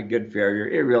find a good farrier.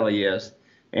 It really is.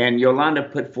 And Yolanda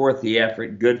put forth the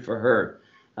effort. Good for her.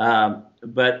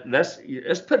 But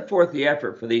let's put forth the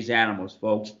effort for these animals,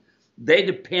 folks. They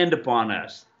depend upon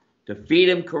us to feed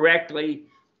them correctly,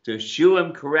 to shoe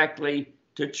them correctly,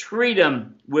 to treat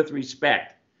them with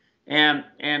respect. And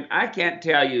I can't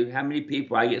tell you how many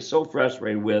people I get so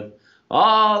frustrated with.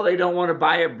 Oh, they don't want to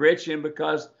buy a britchin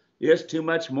because it's too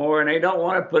much more, and they don't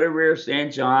want to put a rear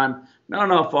cinch on.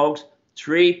 No, folks.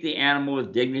 Treat the animal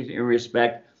with dignity and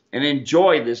respect and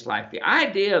enjoy this life. The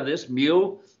idea of this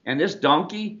mule and this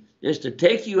donkey is to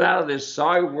take you out of this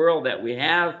sorry world that we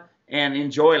have and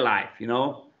enjoy life,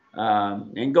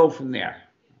 and go from there.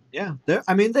 Yeah,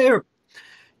 they are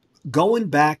going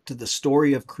back to the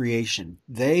story of creation.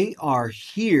 They are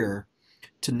here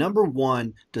to, number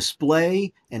one,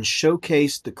 display and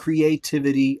showcase the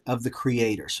creativity of the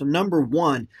Creator. So number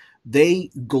one, they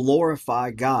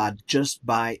glorify God just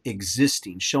by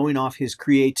existing, showing off His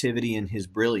creativity and His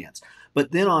brilliance.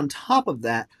 But then on top of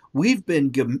that, we've been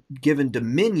given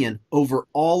dominion over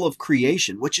all of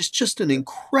creation, which is just an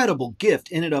incredible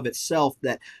gift in and of itself,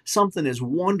 that something as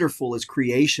wonderful as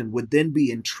creation would then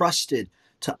be entrusted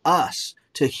to us,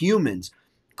 to humans,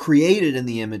 created in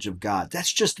the image of God.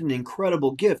 That's just an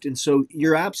incredible gift. And so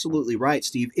you're absolutely right,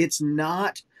 Steve. It's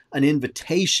not an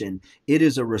invitation. It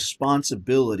is a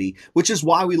responsibility, which is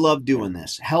why we love doing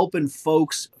this, helping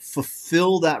folks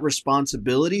fulfill that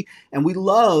responsibility. And we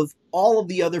love all of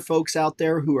the other folks out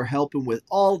there who are helping with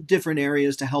all different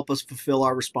areas to help us fulfill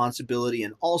our responsibility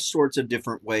in all sorts of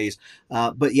different ways.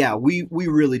 But yeah, we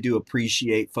really do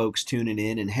appreciate folks tuning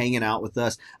in and hanging out with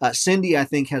us. Cindy, I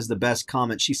think, has the best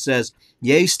comment. She says,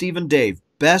 yay, Steve and Dave.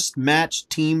 Best match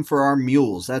team for our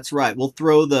mules. That's right. We'll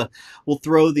throw the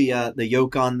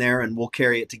yoke on there and we'll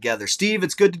carry it together. Steve,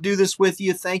 it's good to do this with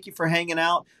you. Thank you for hanging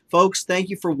out, folks. Thank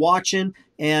you for watching,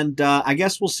 and I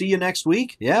guess we'll see you next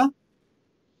week. Yeah.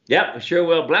 Yep, I sure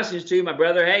will. Blessings to you, my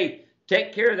brother. Hey,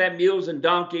 take care of that mules and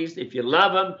donkeys. If you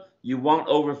love them, you won't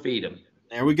overfeed them.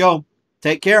 There we go.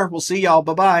 Take care. We'll see y'all.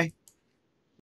 Bye-bye.